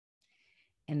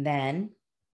 And then,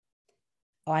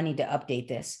 oh, I need to update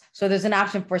this. So there's an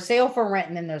option for sale, for rent,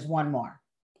 and then there's one more.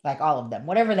 like all of them,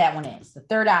 whatever that one is, the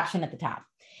third option at the top.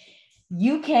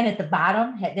 You can, at the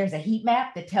bottom, there's a heat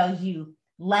map that tells you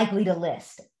likely to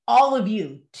list. All of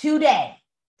you today.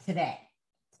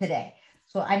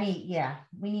 So I need,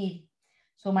 we need,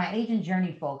 so my agent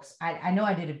journey folks, I know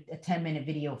I did a 10-minute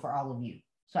video for all of you.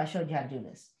 So I showed you how to do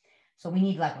this. So we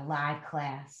need like a live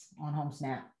class on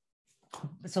HomeSnap.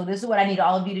 So this is what I need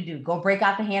all of you to do. Go break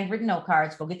out the handwritten note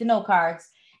cards, go get the note cards.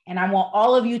 And I want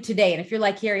all of you today. And if you're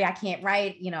like, Carrie, I can't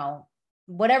write,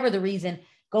 whatever the reason,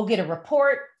 go get a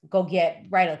report,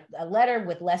 write a letter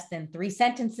with less than 3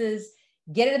 sentences,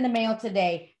 get it in the mail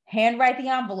today, handwrite the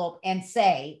envelope and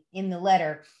say in the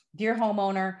letter, dear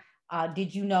homeowner,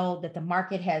 did you know that the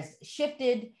market has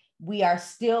shifted? We are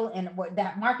still in,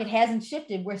 that market hasn't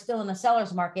shifted. We're still in a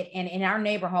seller's market. And in our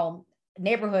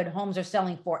neighborhood, homes are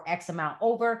selling for X amount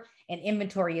over and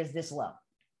inventory is this low.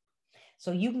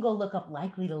 So you can go look up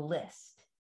likely to list.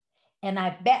 And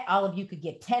I bet all of you could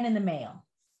get 10 in the mail.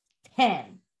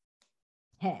 10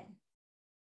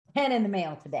 in the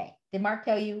mail today. Did Mark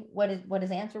tell you what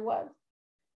his answer was?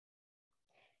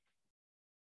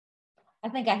 I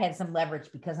think I had some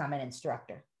leverage because I'm an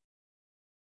instructor.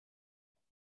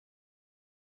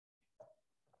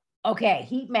 Okay,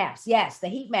 heat maps. Yes, the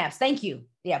heat maps. Thank you.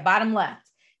 Yeah, bottom left.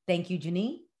 Thank you,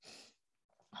 Janine.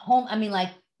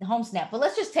 HomeSnap. But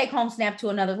let's just take HomeSnap to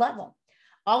another level.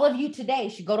 All of you today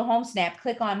should go to HomeSnap,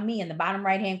 click on me in the bottom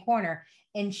right-hand corner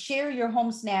and share your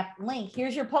HomeSnap link.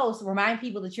 Here's your post. Remind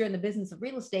people that you're in the business of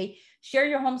real estate. Share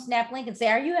your HomeSnap link and say,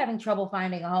 are you having trouble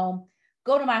finding a home?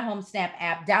 Go to my HomeSnap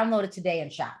app, download it today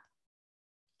and shop.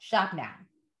 Shop now.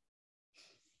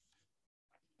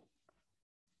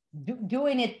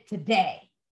 Doing it today.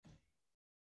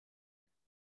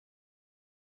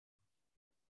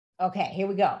 Okay, here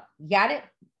we go. You got it?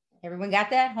 Everyone got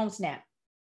that? HomeSnap.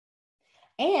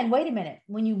 And wait a minute,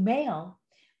 when you mail,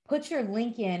 put your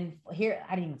link in here.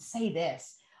 I didn't even say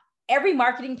this. Every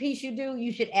marketing piece you do,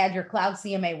 you should add your Cloud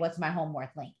CMA What's My Home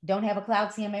Worth link. Don't have a Cloud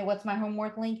CMA What's My Home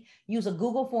Worth link? Use a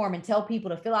Google form and tell people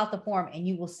to fill out the form and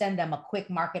you will send them a quick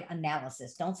market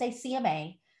analysis. Don't say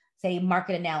CMA, say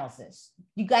market analysis.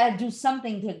 You got to do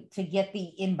something to get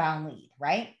the inbound lead,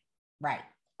 right? Right.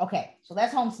 Okay, so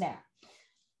that's HomeSnap.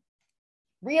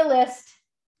 Realist.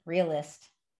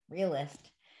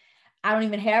 I don't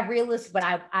even have Realist, but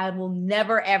I will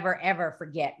never, ever, ever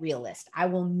forget Realist. I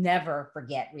will never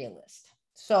forget Realist.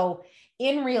 So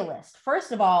in Realist,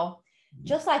 first of all,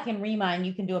 just like in Remind,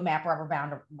 you can do a map rubber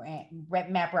band,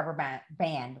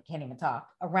 can't even talk,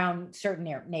 around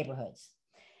certain neighborhoods.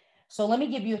 So let me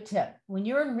give you a tip. When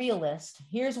you're in Realist,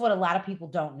 here's what a lot of people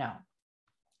don't know.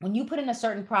 When you put in a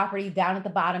certain property down at the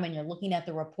bottom and you're looking at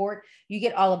the report, you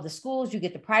get all of the schools, you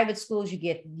get the private schools, you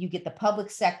get the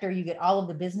public sector, you get all of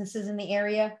the businesses in the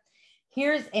area.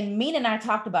 And Mina and I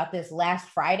talked about this last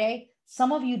Friday.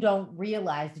 Some of you don't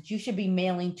realize that you should be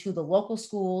mailing to the local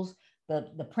schools,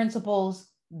 the principals,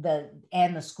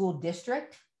 and the school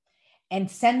district,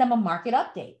 and send them a market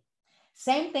update.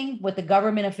 Same thing with the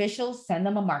government officials, send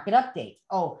them a market update.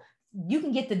 Oh, you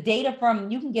can get the data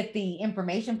you can get the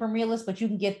information from Realist, but you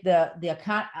can get the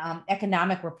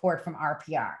economic report from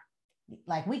RPR.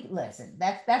 Listen,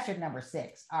 that's your number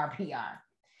 6, RPR.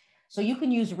 So you can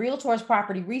use Realtors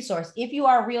Property Resource. If you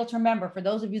are a Realtor member, for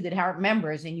those of you that aren't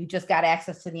members and you just got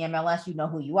access to the MLS, you know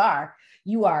who you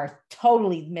are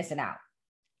totally missing out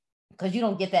because you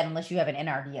don't get that unless you have an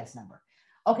NRDS number.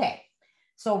 Okay,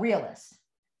 so Realist.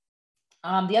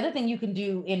 The other thing you can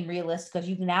do in Realist, because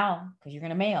you're going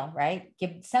to mail, right?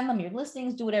 Send them your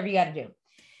listings, do whatever you got to do.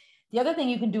 The other thing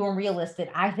you can do in Realist that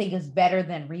I think is better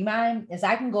than Remind is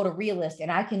I can go to Realist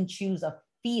and I can choose a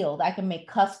field. I can make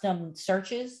custom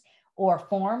searches or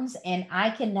forms, and I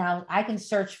can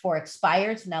search for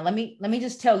expireds. Now, let me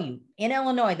just tell you, in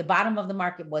Illinois, the bottom of the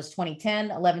market was 2010,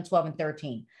 11, 12, and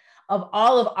 13 of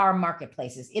all of our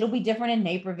marketplaces. It'll be different in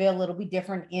Naperville. It'll be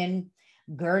different in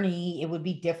Gurnee, it would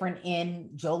be different in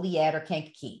Joliet or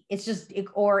Kankakee.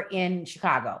 Or in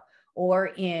Chicago or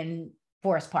in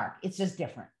Forest Park. It's just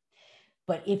different.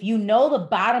 But if you know the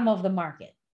bottom of the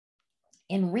market,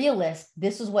 in Realist,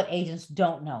 this is what agents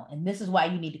don't know. And this is why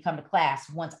you need to come to class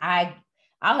once I'll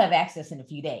have access in a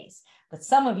few days. But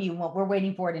some of you, we're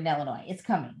waiting for it in Illinois. It's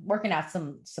coming, working out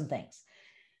some things.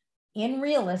 In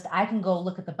Realist, I can go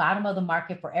look at the bottom of the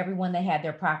market for everyone that had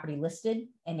their property listed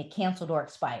and it canceled or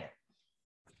expired.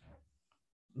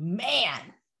 Man.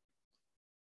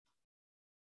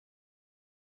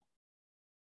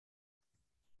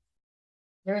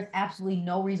 There is absolutely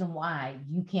no reason why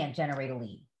you can't generate a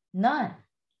lead. None.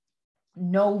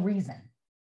 No reason.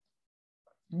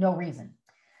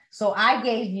 So I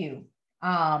gave you,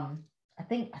 I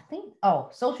oh,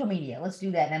 social media. Let's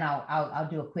do that. And then I'll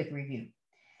do a quick review.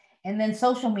 And then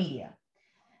social media.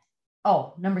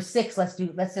 Oh, number 6, let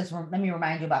me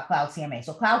remind you about Cloud CMA.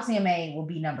 So Cloud CMA will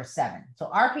be number 7. So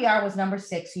RPR was number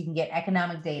 6. So you can get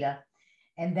economic data.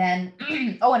 And then,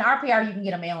 oh, in RPR, you can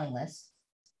get a mailing list.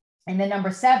 And then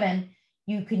number 7,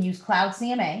 you can use Cloud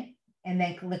CMA. And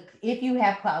then click, if you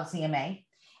have Cloud CMA,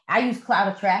 I use Cloud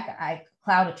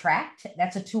Attract.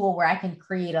 That's a tool where I can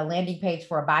create a landing page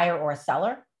for a buyer or a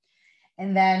seller.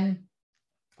 And then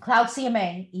Cloud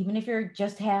CMA, even if you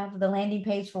just have the landing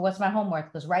page for What's My Home Worth,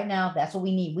 because right now that's what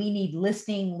we need. We need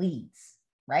listing leads,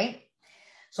 right?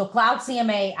 So Cloud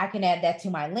CMA, I can add that to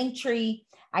my link tree.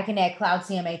 I can add Cloud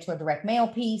CMA to a direct mail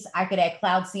piece. I could add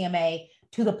Cloud CMA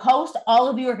to the post all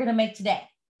of you are going to make today.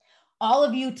 All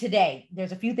of you today,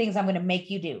 there's a few things I'm going to make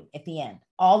you do at the end.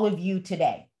 All of you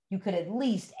today, you could at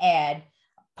least add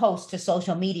post to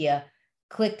social media.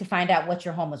 Click to find out what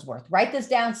your home is worth. Write this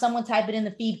down. Someone type it in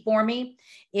the feed for me.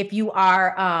 If you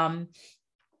are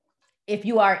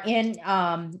in,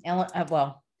 I'm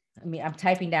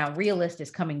typing down realist is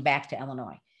coming back to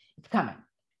Illinois. It's coming.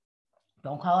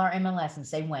 Don't call our MLS and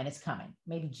say when. It's coming.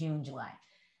 Maybe June, July.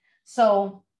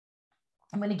 So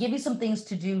I'm going to give you some things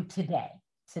to do today.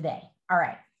 All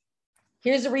right.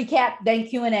 Here's a recap, then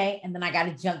Q&A, and then I got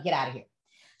to get out of here.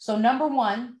 So number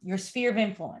 1, your sphere of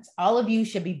influence. All of you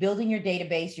should be building your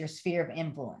database, your sphere of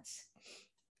influence.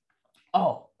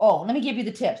 Oh, let me give you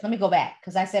the tips. Let me go back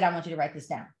because I said I want you to write this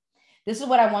down. This is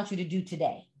what I want you to do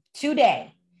today.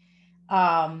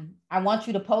 I want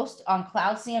you to post on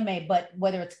Cloud CMA, but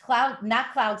whether it's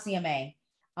not Cloud CMA,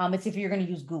 it's if you're going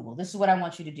to use Google. This is what I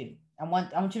want you to do. I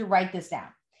want you to write this down.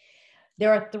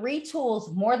 There are 3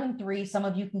 tools, more than 3. Some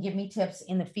of you can give me tips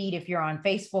in the feed if you're on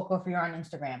Facebook or if you're on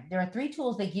Instagram. There are 3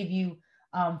 tools that give you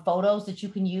photos that you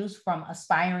can use from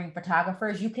aspiring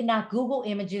photographers. You cannot Google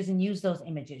images and use those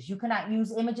images. You cannot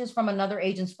use images from another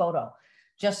agent's photo,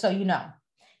 just so you know.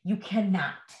 You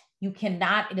cannot.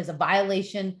 It is a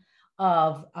violation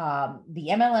of the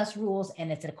MLS rules,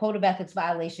 and it's a code of ethics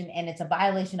violation, and it's a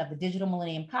violation of the Digital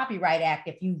Millennium Copyright Act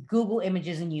if you Google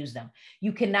images and use them.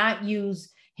 You cannot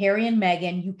use Harry and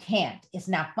Meghan. You can't. It's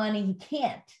not funny. You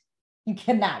can't. You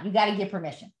cannot. You got to get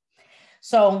permission.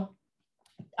 So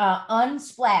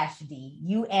Unsplash,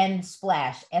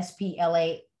 Unsplash,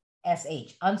 SPLASH,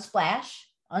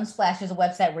 Unsplash is a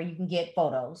website where you can get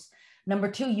photos. Number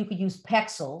 2, you could use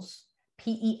Pexels,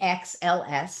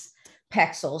 Pexls,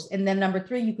 Pexels. And then number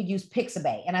 3, you could use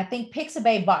Pixabay. And I think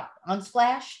Pixabay bought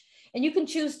Unsplash, and you can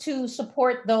choose to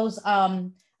support those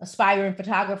aspiring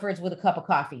photographers with a cup of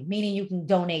coffee, meaning you can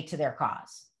donate to their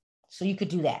cause. So you could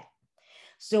do that.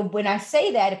 So when I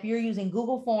say that, if you're using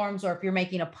Google Forms or if you're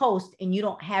making a post and you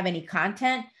don't have any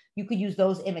content, you could use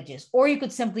those images, or you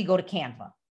could simply go to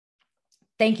Canva.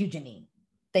 Thank you, Janine.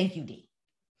 Thank you, Dee.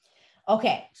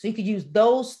 Okay, so you could use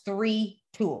those 3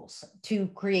 tools to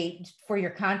create for your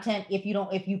content if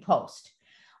you post.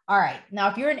 All right, now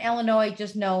if you're in Illinois,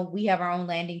 just know we have our own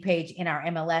landing page in our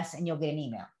MLS and you'll get an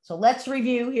email. So let's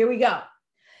review. Here we go.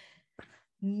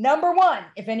 Number 1,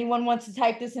 if anyone wants to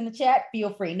type this in the chat,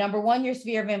 feel free. Number 1, your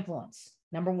sphere of influence.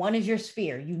 Number 1 is your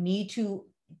sphere. You need to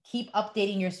keep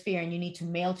updating your sphere, and you need to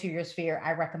mail to your sphere.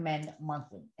 I recommend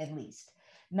monthly at least.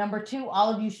 Number 2,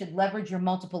 all of you should leverage your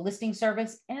multiple listing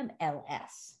service,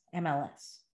 MLS.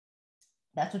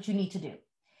 That's what you need to do.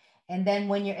 And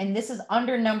then and this is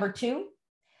under number 2.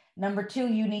 Number 2,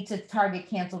 you need to target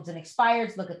canceled and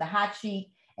expireds, look at the hot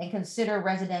sheet, and consider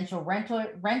residential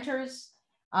renters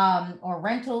or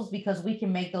rentals, because we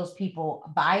can make those people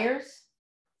buyers.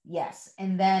 Yes.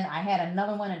 And then I had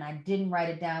another one and I didn't write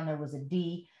it down. There was a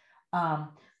D. We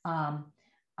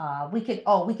could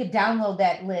download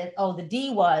that list. Oh, the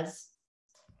D was,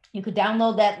 you could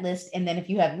download that list. And then if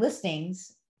you have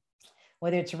listings,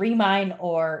 whether it's Remine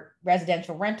or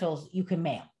residential rentals, you can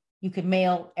mail. You could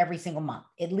mail every single month,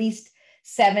 at least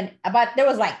 7, there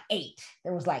was like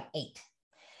 8.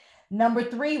 Number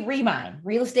 3, Remine,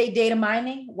 real estate data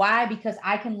mining. Why? Because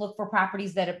I can look for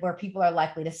properties where people are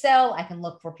likely to sell. I can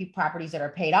look for properties that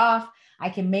are paid off. I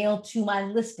can mail to my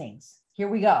listings. Here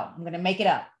we go. I'm going to make it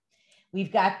up.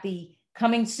 We've got the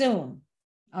coming soon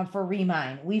for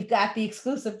Remine. We've got the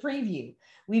exclusive preview.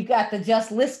 We've got the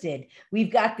just listed.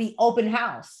 We've got the open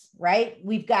house, right?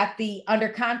 We've got the under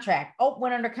contract. Oh,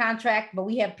 went under contract, but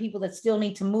we have people that still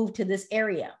need to move to this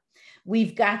area.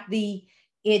 We've got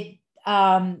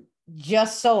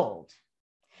just sold.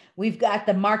 We've got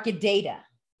the market data.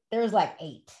 There's like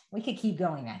 8. We could keep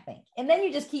going, I think. And then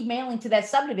you just keep mailing to that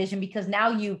subdivision, because now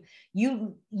you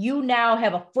now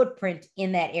have a footprint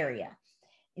in that area.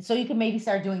 So you can maybe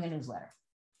start doing a newsletter.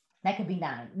 That could be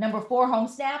 9. Number 4, home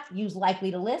snap, use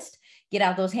likely to list. Get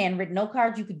out those handwritten note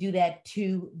cards. You could do that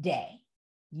today.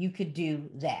 You could do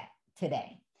that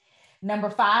today.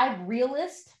 Number 5,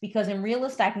 realist, because in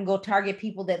realist, I can go target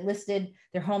people that listed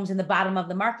their homes in the bottom of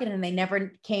the market and they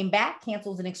never came back,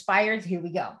 cancels and expires. Here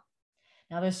we go.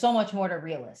 Now there's so much more to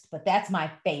realist, but that's my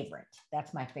favorite.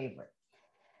 That's my favorite.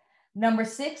 Number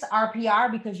 6,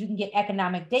 RPR, because you can get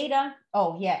economic data.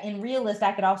 Oh yeah, in realist,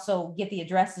 I could also get the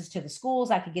addresses to the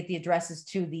schools. I could get the addresses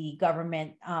to the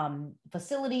government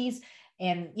facilities,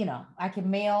 and I can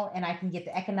mail and I can get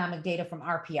the economic data from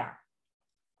RPR.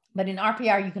 But in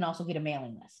RPR, you can also get a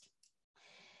mailing list.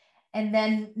 And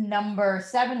then number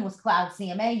 7 was Cloud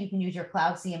CMA. You can use your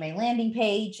Cloud CMA landing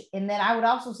page. And then I would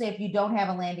also say, if you don't have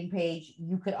a landing page,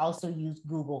 you could also use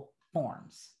Google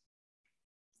Forms.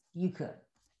 You could.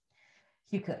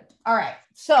 All right.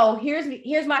 So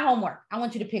here's my homework. I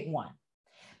want you to pick one.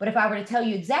 But if I were to tell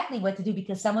you exactly what to do,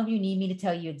 because some of you need me to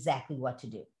tell you exactly what to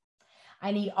do,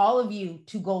 I need all of you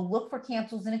to go look for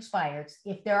cancels and expireds.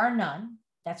 If there are none,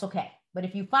 that's okay. But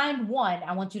if you find one,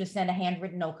 I want you to send a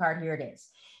handwritten note card. Here it is.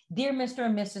 Dear Mr.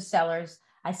 and Mrs. Sellers,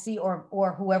 I see,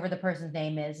 or whoever the person's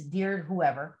name is, dear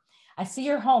whoever, I see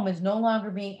your home is no longer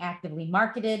being actively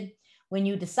marketed. When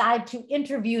you decide to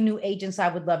interview new agents, I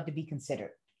would love to be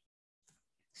considered.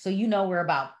 So we're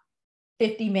about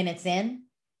 50 minutes in,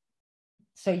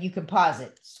 so you can pause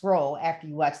it, scroll after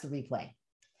you watch the replay.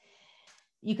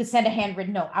 You could send a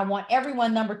handwritten note. I want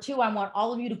everyone, number 2, I want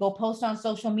all of you to go post on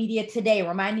social media today,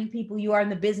 reminding people you are in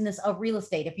the business of real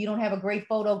estate. If you don't have a great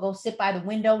photo, go sit by the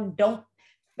window.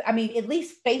 At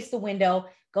least face the window.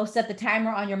 Go set the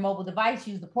timer on your mobile device.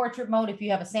 Use the portrait mode. If you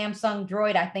have a Samsung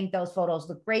Droid, I think those photos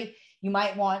look great. You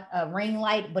might want a ring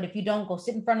light, but if you don't, go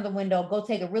sit in front of the window, go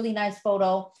take a really nice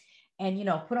photo and,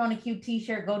 put on a cute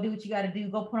t-shirt, go do what you got to do.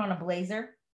 Go put on a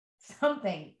blazer,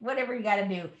 something, whatever you got to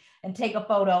do, and take a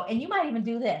photo. And you might even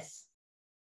do this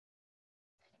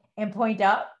and point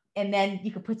up, and then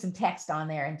you could put some text on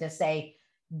there and just say,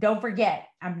 don't forget,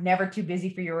 I'm never too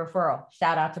busy for your referral.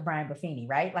 Shout out to Brian Buffini,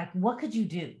 right? Like, what could you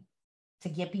do to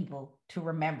get people to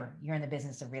remember you're in the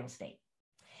business of real estate?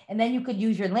 And then you could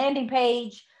use your landing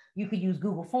page. You could use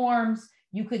Google Forms.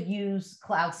 You could use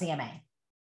Cloud CMA.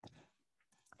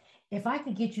 If I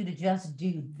could get you to just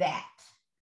do that,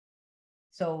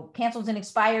 so cancels and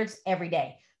expireds every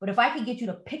day. But if I could get you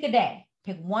to pick a day,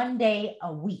 pick one day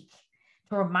a week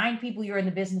to remind people you're in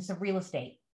the business of real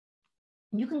estate,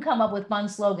 you can come up with fun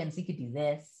slogans. You could do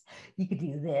this. You could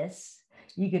do this.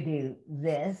 You could do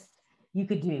this. You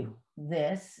could do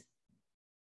this.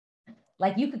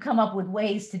 Like, you could come up with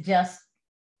ways to just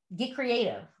get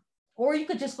creative. Or you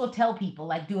could just go tell people,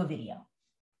 like, do a video.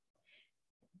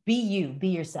 Be you, be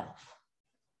yourself.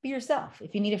 Be yourself.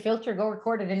 If you need a filter, go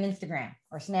record it in Instagram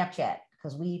or Snapchat,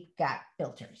 because we've got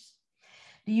filters.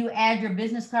 Do you add your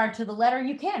business card to the letter?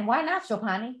 You can. Why not,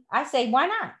 Shopani? I say, why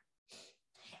not?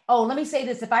 Oh, let me say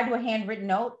this. If I do a handwritten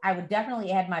note, I would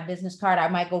definitely add my business card. I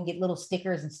might go get little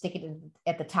stickers and stick it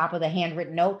at the top of the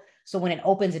handwritten note, so when it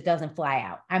opens, it doesn't fly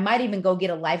out. I might even go get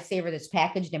a lifesaver that's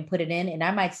packaged and put it in. And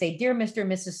I might say, dear Mr.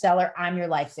 and Mrs. Seller, I'm your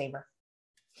lifesaver.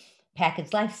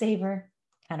 Packaged lifesaver,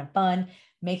 kind of fun.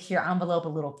 Makes your envelope a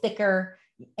little thicker.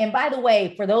 And by the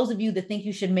way, for those of you that think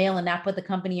you should mail and not put the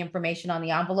company information on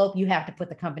the envelope, you have to put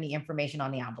the company information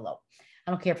on the envelope.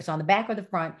 I don't care if it's on the back or the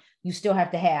front, you still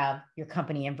have to have your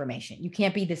company information. You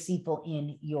can't be deceitful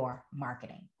in your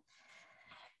marketing.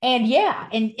 And yeah,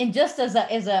 and just as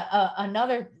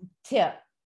another tip,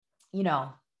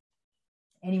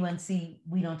 anyone see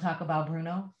We Don't Talk About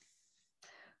Bruno?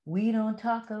 We don't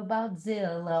talk about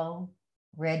Zillow,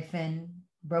 Redfin,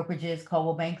 brokerages,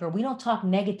 Coldwell Banker. We don't talk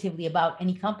negatively about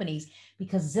any companies,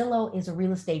 because Zillow is a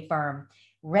real estate firm.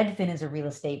 Redfin is a real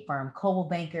estate firm. Coldwell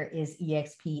Banker is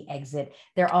EXP, Exit.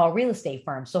 They're all real estate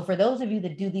firms. So for those of you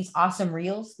that do these awesome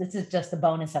reels, this is just the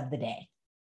bonus of the day.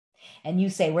 And you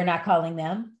say, we're not calling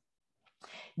them.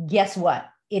 Guess what?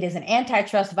 It is an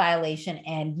antitrust violation.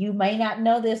 And you may not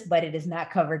know this, but it is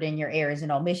not covered in your errors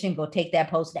and omission. Go take that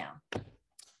post down.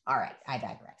 All right, I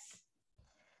digress.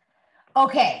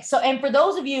 Okay, so, and for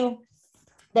those of you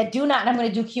that do not, and I'm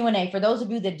going to do Q&A, for those of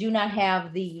you that do not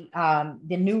have the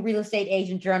new real estate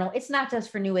agent journal, it's not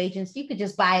just for new agents. You could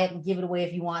just buy it and give it away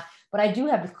if you want. But I do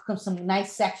have some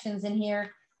nice sections in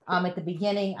here. At the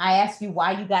beginning, I asked you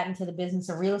why you got into the business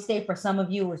of real estate. For some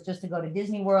of you, it was just to go to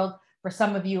Disney World. For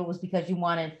some of you, it was because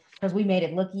because we made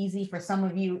it look easy. For some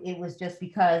of you, it was just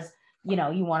because, you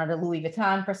wanted a Louis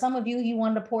Vuitton. For some of you, you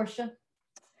wanted a Porsche.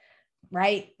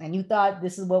 Right? And you thought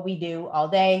this is what we do all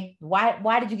day.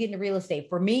 Why did you get into real estate?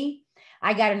 For me,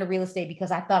 I got into real estate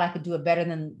because I thought I could do it better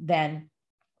than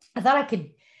I thought I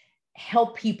could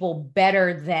help people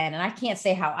better than, and I can't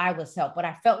say how I was helped, but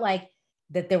I felt like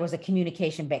that there was a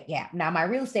communication gap. Now, my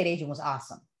real estate agent was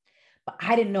awesome, but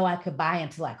I didn't know I could buy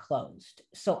until I closed.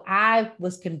 So I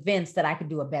was convinced that I could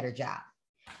do a better job.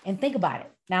 And think about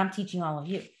it. Now I'm teaching all of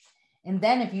you. And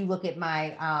then if you look at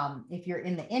my, if you're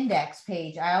in the index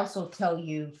page, I also tell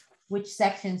you which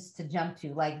sections to jump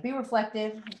to, like be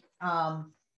reflective.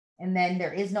 And then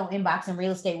there is no inbox in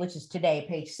real estate, which is today,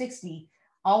 page 60.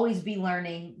 Always be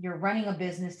learning. You're running a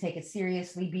business, take it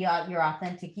seriously, be out your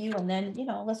authentic you, and then,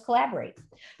 let's collaborate.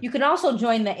 You can also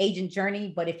join the agent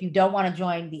journey, but if you don't want to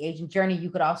join the agent journey,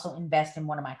 you could also invest in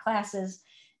one of my classes.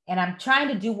 And I'm trying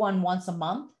to do one once a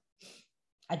month.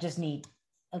 I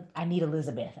need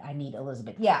Elizabeth.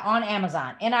 Yeah, on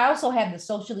Amazon. And I also have the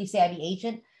Socially Savvy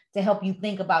Agent to help you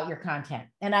think about your content.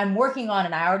 And I'm working on,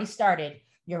 and I already started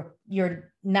your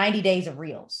 90 days of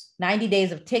reels, 90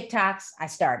 days of TikToks. I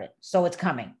started, so it's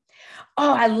coming.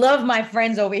 Oh, I love my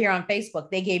friends over here on Facebook.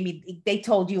 They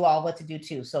told you all what to do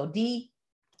too. So Janine,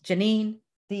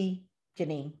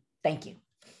 thank you.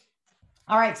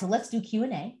 All right, so let's do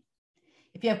Q&A.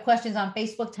 If you have questions on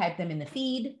Facebook, type them in the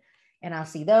feed and I'll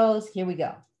see those. Here we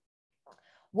go.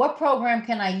 What program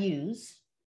can I use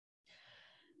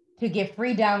to get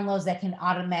free downloads that can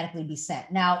automatically be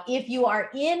sent? Now, if you are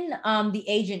in the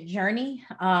agent journey,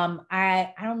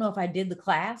 I don't know if I did the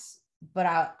class, but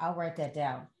I'll write that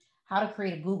down. How to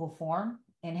create a Google form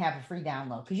and have a free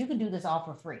download, because you can do this all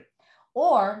for free.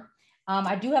 Or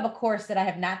I do have a course that I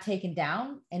have not taken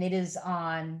down, and it is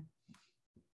on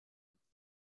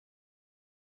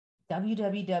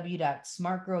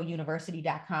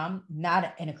www.smartgrowuniversity.com,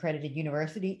 not an accredited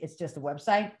university. It's just a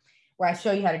website where I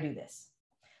show you how to do this.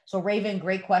 So Raven,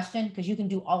 great question, because you can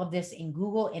do all of this in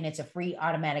Google and it's a free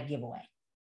automatic giveaway.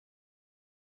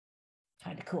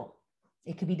 Kind of cool.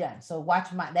 It could be done. So watch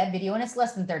that video and it's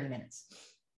less than 30 minutes.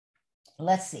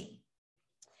 Let's see.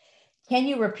 Can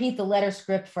you repeat the letter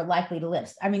script for likely to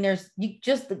list? I mean, you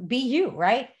just be you,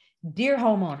 right? Dear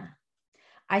homeowner,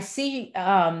 I see,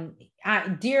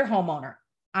 dear homeowner,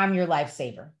 I'm your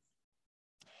lifesaver.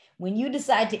 When you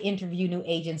decide to interview new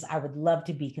agents, I would love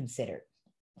to be considered.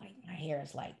 Like my hair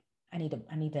is like, I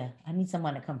need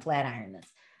someone to come flat iron this.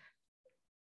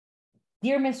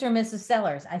 Dear Mr. and Mrs.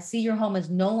 Sellers, I see your home is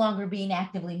no longer being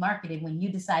actively marketed. When you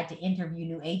decide to interview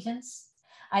new agents,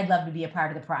 I'd love to be a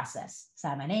part of the process.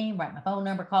 Sign my name, write my phone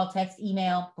number, call, text,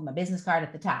 email, put my business card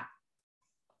at the top.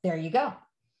 There you go.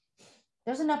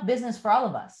 There's enough business for all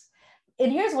of us.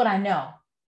 And here's what I know.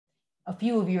 A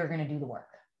few of you are going to do the work.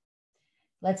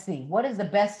 Let's see. What is the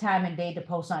best time and day to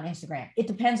post on Instagram? It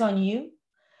depends on you.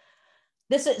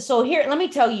 So here, let me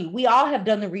tell you, we all have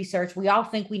done the research. We all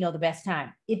think we know the best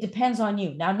time. It depends on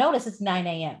you. Now notice it's 9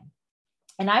 a.m.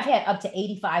 and I've had up to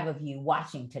 85 of you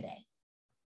watching today.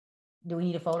 Do we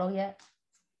need a photo yet?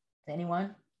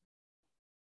 Anyone?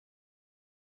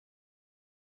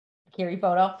 Carrie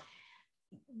photo.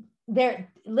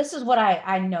 This is what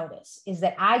I notice is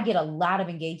that I get a lot of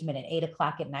engagement at 8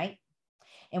 o'clock at night.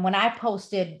 And when I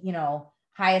posted,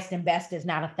 highest and best is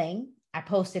not a thing. I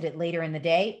posted it later in the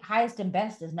day. Highest and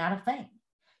best is not a thing.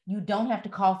 You don't have to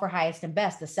call for highest and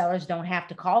best. The sellers don't have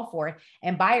to call for it.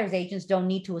 And buyers agents don't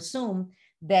need to assume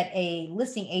that a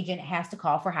listing agent has to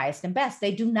call for highest and best.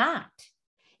 They do not.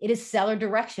 It is seller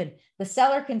direction. The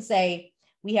seller can say,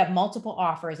 we have multiple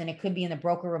offers, and it could be in the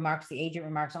broker remarks, the agent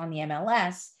remarks on the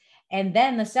MLS. And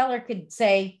then the seller could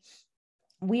say,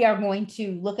 we are going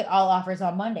to look at all offers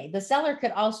on Monday. The seller could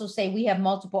also say, we have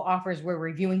multiple offers. We're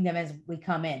reviewing them as we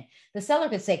come in. The seller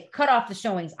could say, cut off the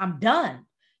showings. I'm done.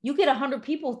 You get 100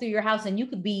 people through your house and you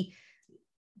could be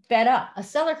fed up. A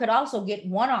seller could also get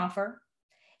one offer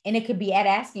and it could be at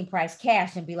asking price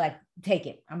cash and be like, take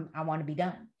it. I want to be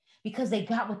done, because they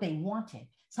got what they wanted.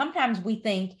 Sometimes we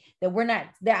think that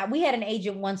we had an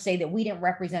agent once say that we didn't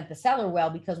represent the seller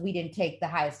well because we didn't take the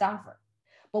highest offer.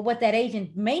 But what that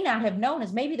agent may not have known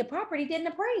is maybe the property didn't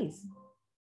appraise.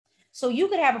 So you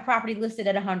could have a property listed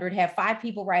at 100, have 5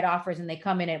 people write offers and they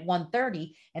come in at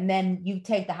 130, and then you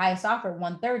take the highest offer at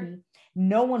 130.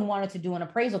 No one wanted to do an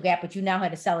appraisal gap, but you now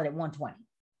had to sell it at 120.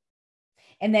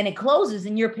 And then it closes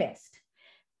and you're pissed.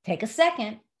 Take a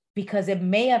second, because it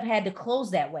may have had to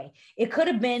close that way. It could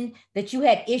have been that you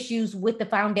had issues with the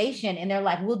foundation and they're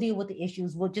like, we'll deal with the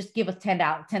issues. We'll just give us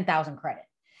 10,000 credit.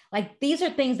 Like, these are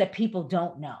things that people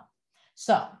don't know.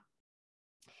 So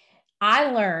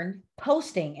I learned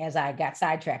posting as I got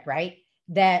sidetracked, right?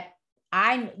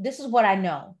 This is what I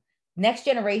know. Next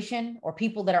generation or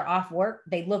people that are off work,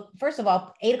 they look, first of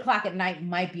all, 8 o'clock at night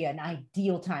might be an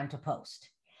ideal time to post.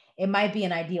 it might be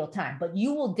an ideal time, but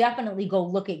you will definitely go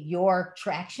look at your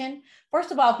traction.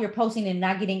 First of all, if you're posting and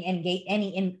not getting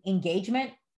any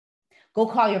engagement, go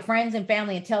call your friends and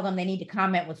family and tell them they need to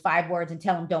comment with 5 words and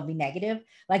tell them don't be negative.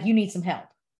 Like you need some help.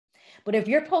 But if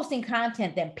you're posting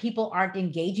content that people aren't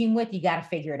engaging with, you got to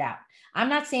figure it out. I'm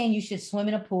not saying you should swim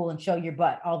in a pool and show your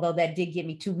butt, although that did get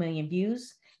me 2 million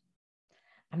views.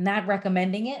 I'm not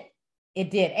recommending it. It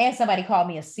did. And somebody called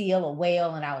me a seal, a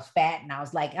whale, and I was fat. And I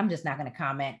was like, I'm just not going to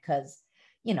comment because,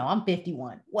 you know, I'm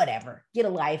 51, whatever. Get a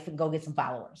life and go get some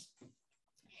followers.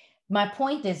 My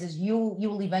point is you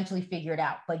will eventually figure it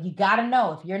out. But you got to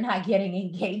know if you're not getting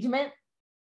engagement,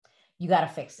 you got to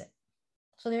fix it.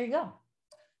 So there you go.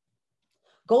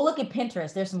 Go look at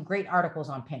Pinterest. There's some great articles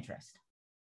on Pinterest.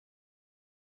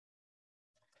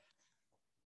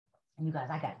 And you guys,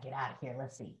 I got to get out of here.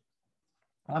 Let's see.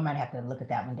 I might have to look at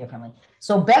that one differently.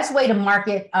 So best way to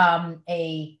market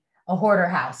a hoarder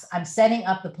house. I'm setting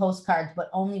up the postcards, but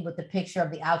only with the picture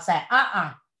of the outside.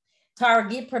 Tara,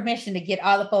 get permission to get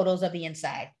all the photos of the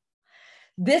inside.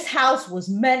 This house was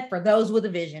meant for those with a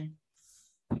vision.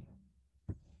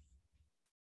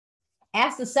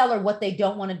 Ask the seller what they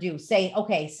don't want to do. Say,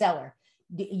 okay, seller,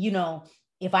 you know,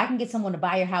 if I can get someone to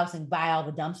buy your house and buy all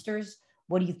the dumpsters,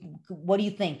 what do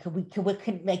you think?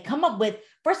 Could they come up with,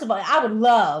 first of all, I would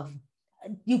love,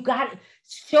 you got to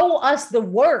show us the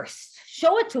worst,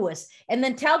 show it to us. And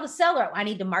then tell the seller, I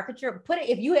need to market your, put it,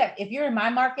 if you're in my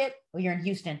market or you're in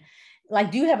Houston,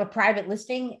 like, do you have a private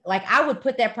listing? Like I would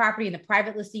put that property in the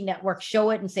private listing network, show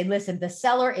it and say, listen, the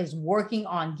seller is working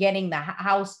on getting the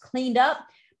house cleaned up.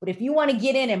 But if you want to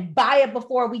get in and buy it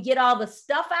before we get all the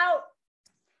stuff out,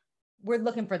 we're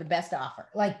looking for the best offer.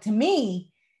 Like to me,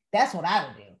 that's what I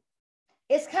would do.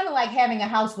 It's kind of like having a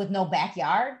house with no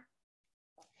backyard.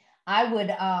 I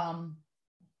would, I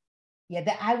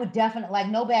would definitely, like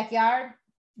no backyard,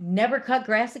 never cut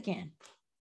grass again.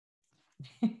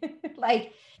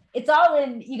 Like it's all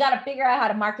in, you got to figure out how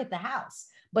to market the house,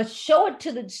 but show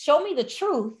me the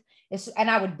truth.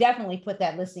 And I would definitely put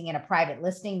that listing in a private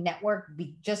listing network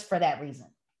just for that reason.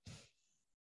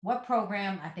 What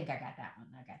program? I think I got that one.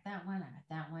 I got that one. I got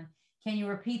that one. Can you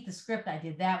repeat the script? I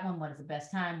did that one. What is the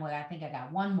best time? Well, I think I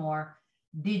got one more.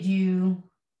 Did you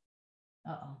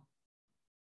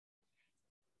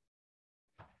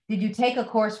take a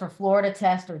course for Florida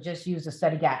test or just use a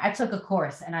study guide? I took a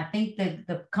course, and I think that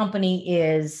the company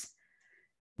is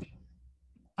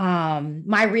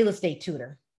My Real Estate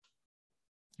Tutor.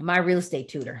 My Real Estate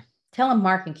Tutor. Tell them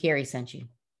Mark and Carrie sent you.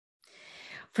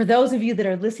 For those of you that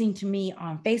are listening to me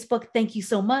on Facebook, thank you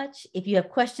so much. If you have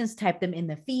questions, type them in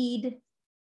the feed.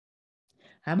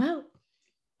 I'm out.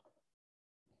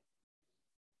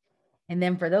 And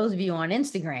then for those of you on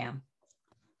Instagram,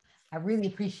 I really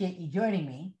appreciate you joining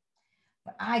me,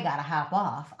 but I got to hop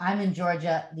off. I'm in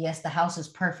Georgia. Yes, the house is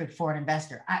perfect for an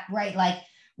investor. Write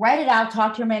it out,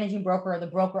 talk to your managing broker or the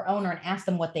broker owner and ask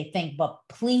them what they think, but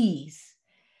please,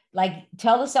 like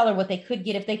tell the seller what they could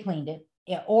get if they cleaned it,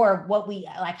 or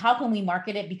how can we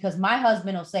market it? Because my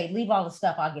husband will say, leave all the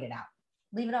stuff, I'll get it out.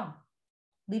 Leave it on.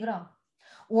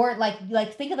 Or like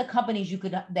think of the companies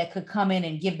that could come in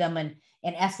and give them an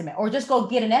estimate, or just go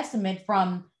get an estimate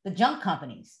from the junk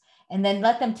companies and then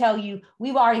let them tell you,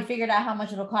 we've already figured out how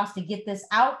much it'll cost to get this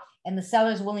out. And the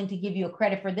seller's willing to give you a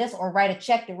credit for this, or write a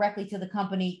check directly to the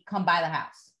company, come buy the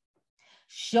house.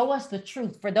 Show us the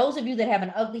truth. For those of you that have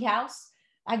an ugly house,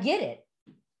 I get it.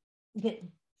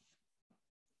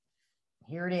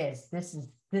 Here it is. This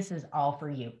is all for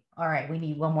you. All right, we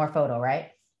need one more photo,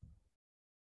 right?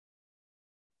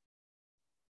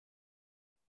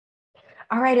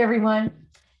 All right, everyone.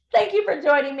 Thank you for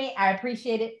joining me. I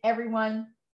appreciate it, everyone.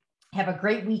 Have a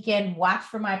great weekend. Watch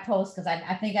for my post because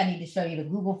I think I need to show you the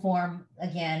Google form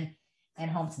again and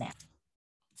HomeSnap.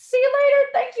 See you later.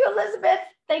 Thank you, Elizabeth.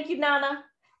 Thank you, Nana.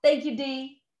 Thank you,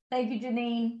 Dee. Thank you,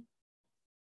 Janine.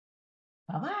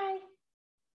 Bye-bye.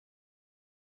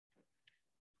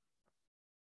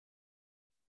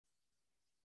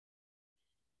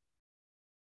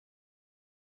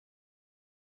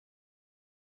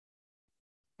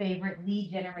 Favorite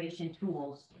lead generation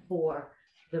tools for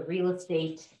the real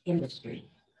estate industry.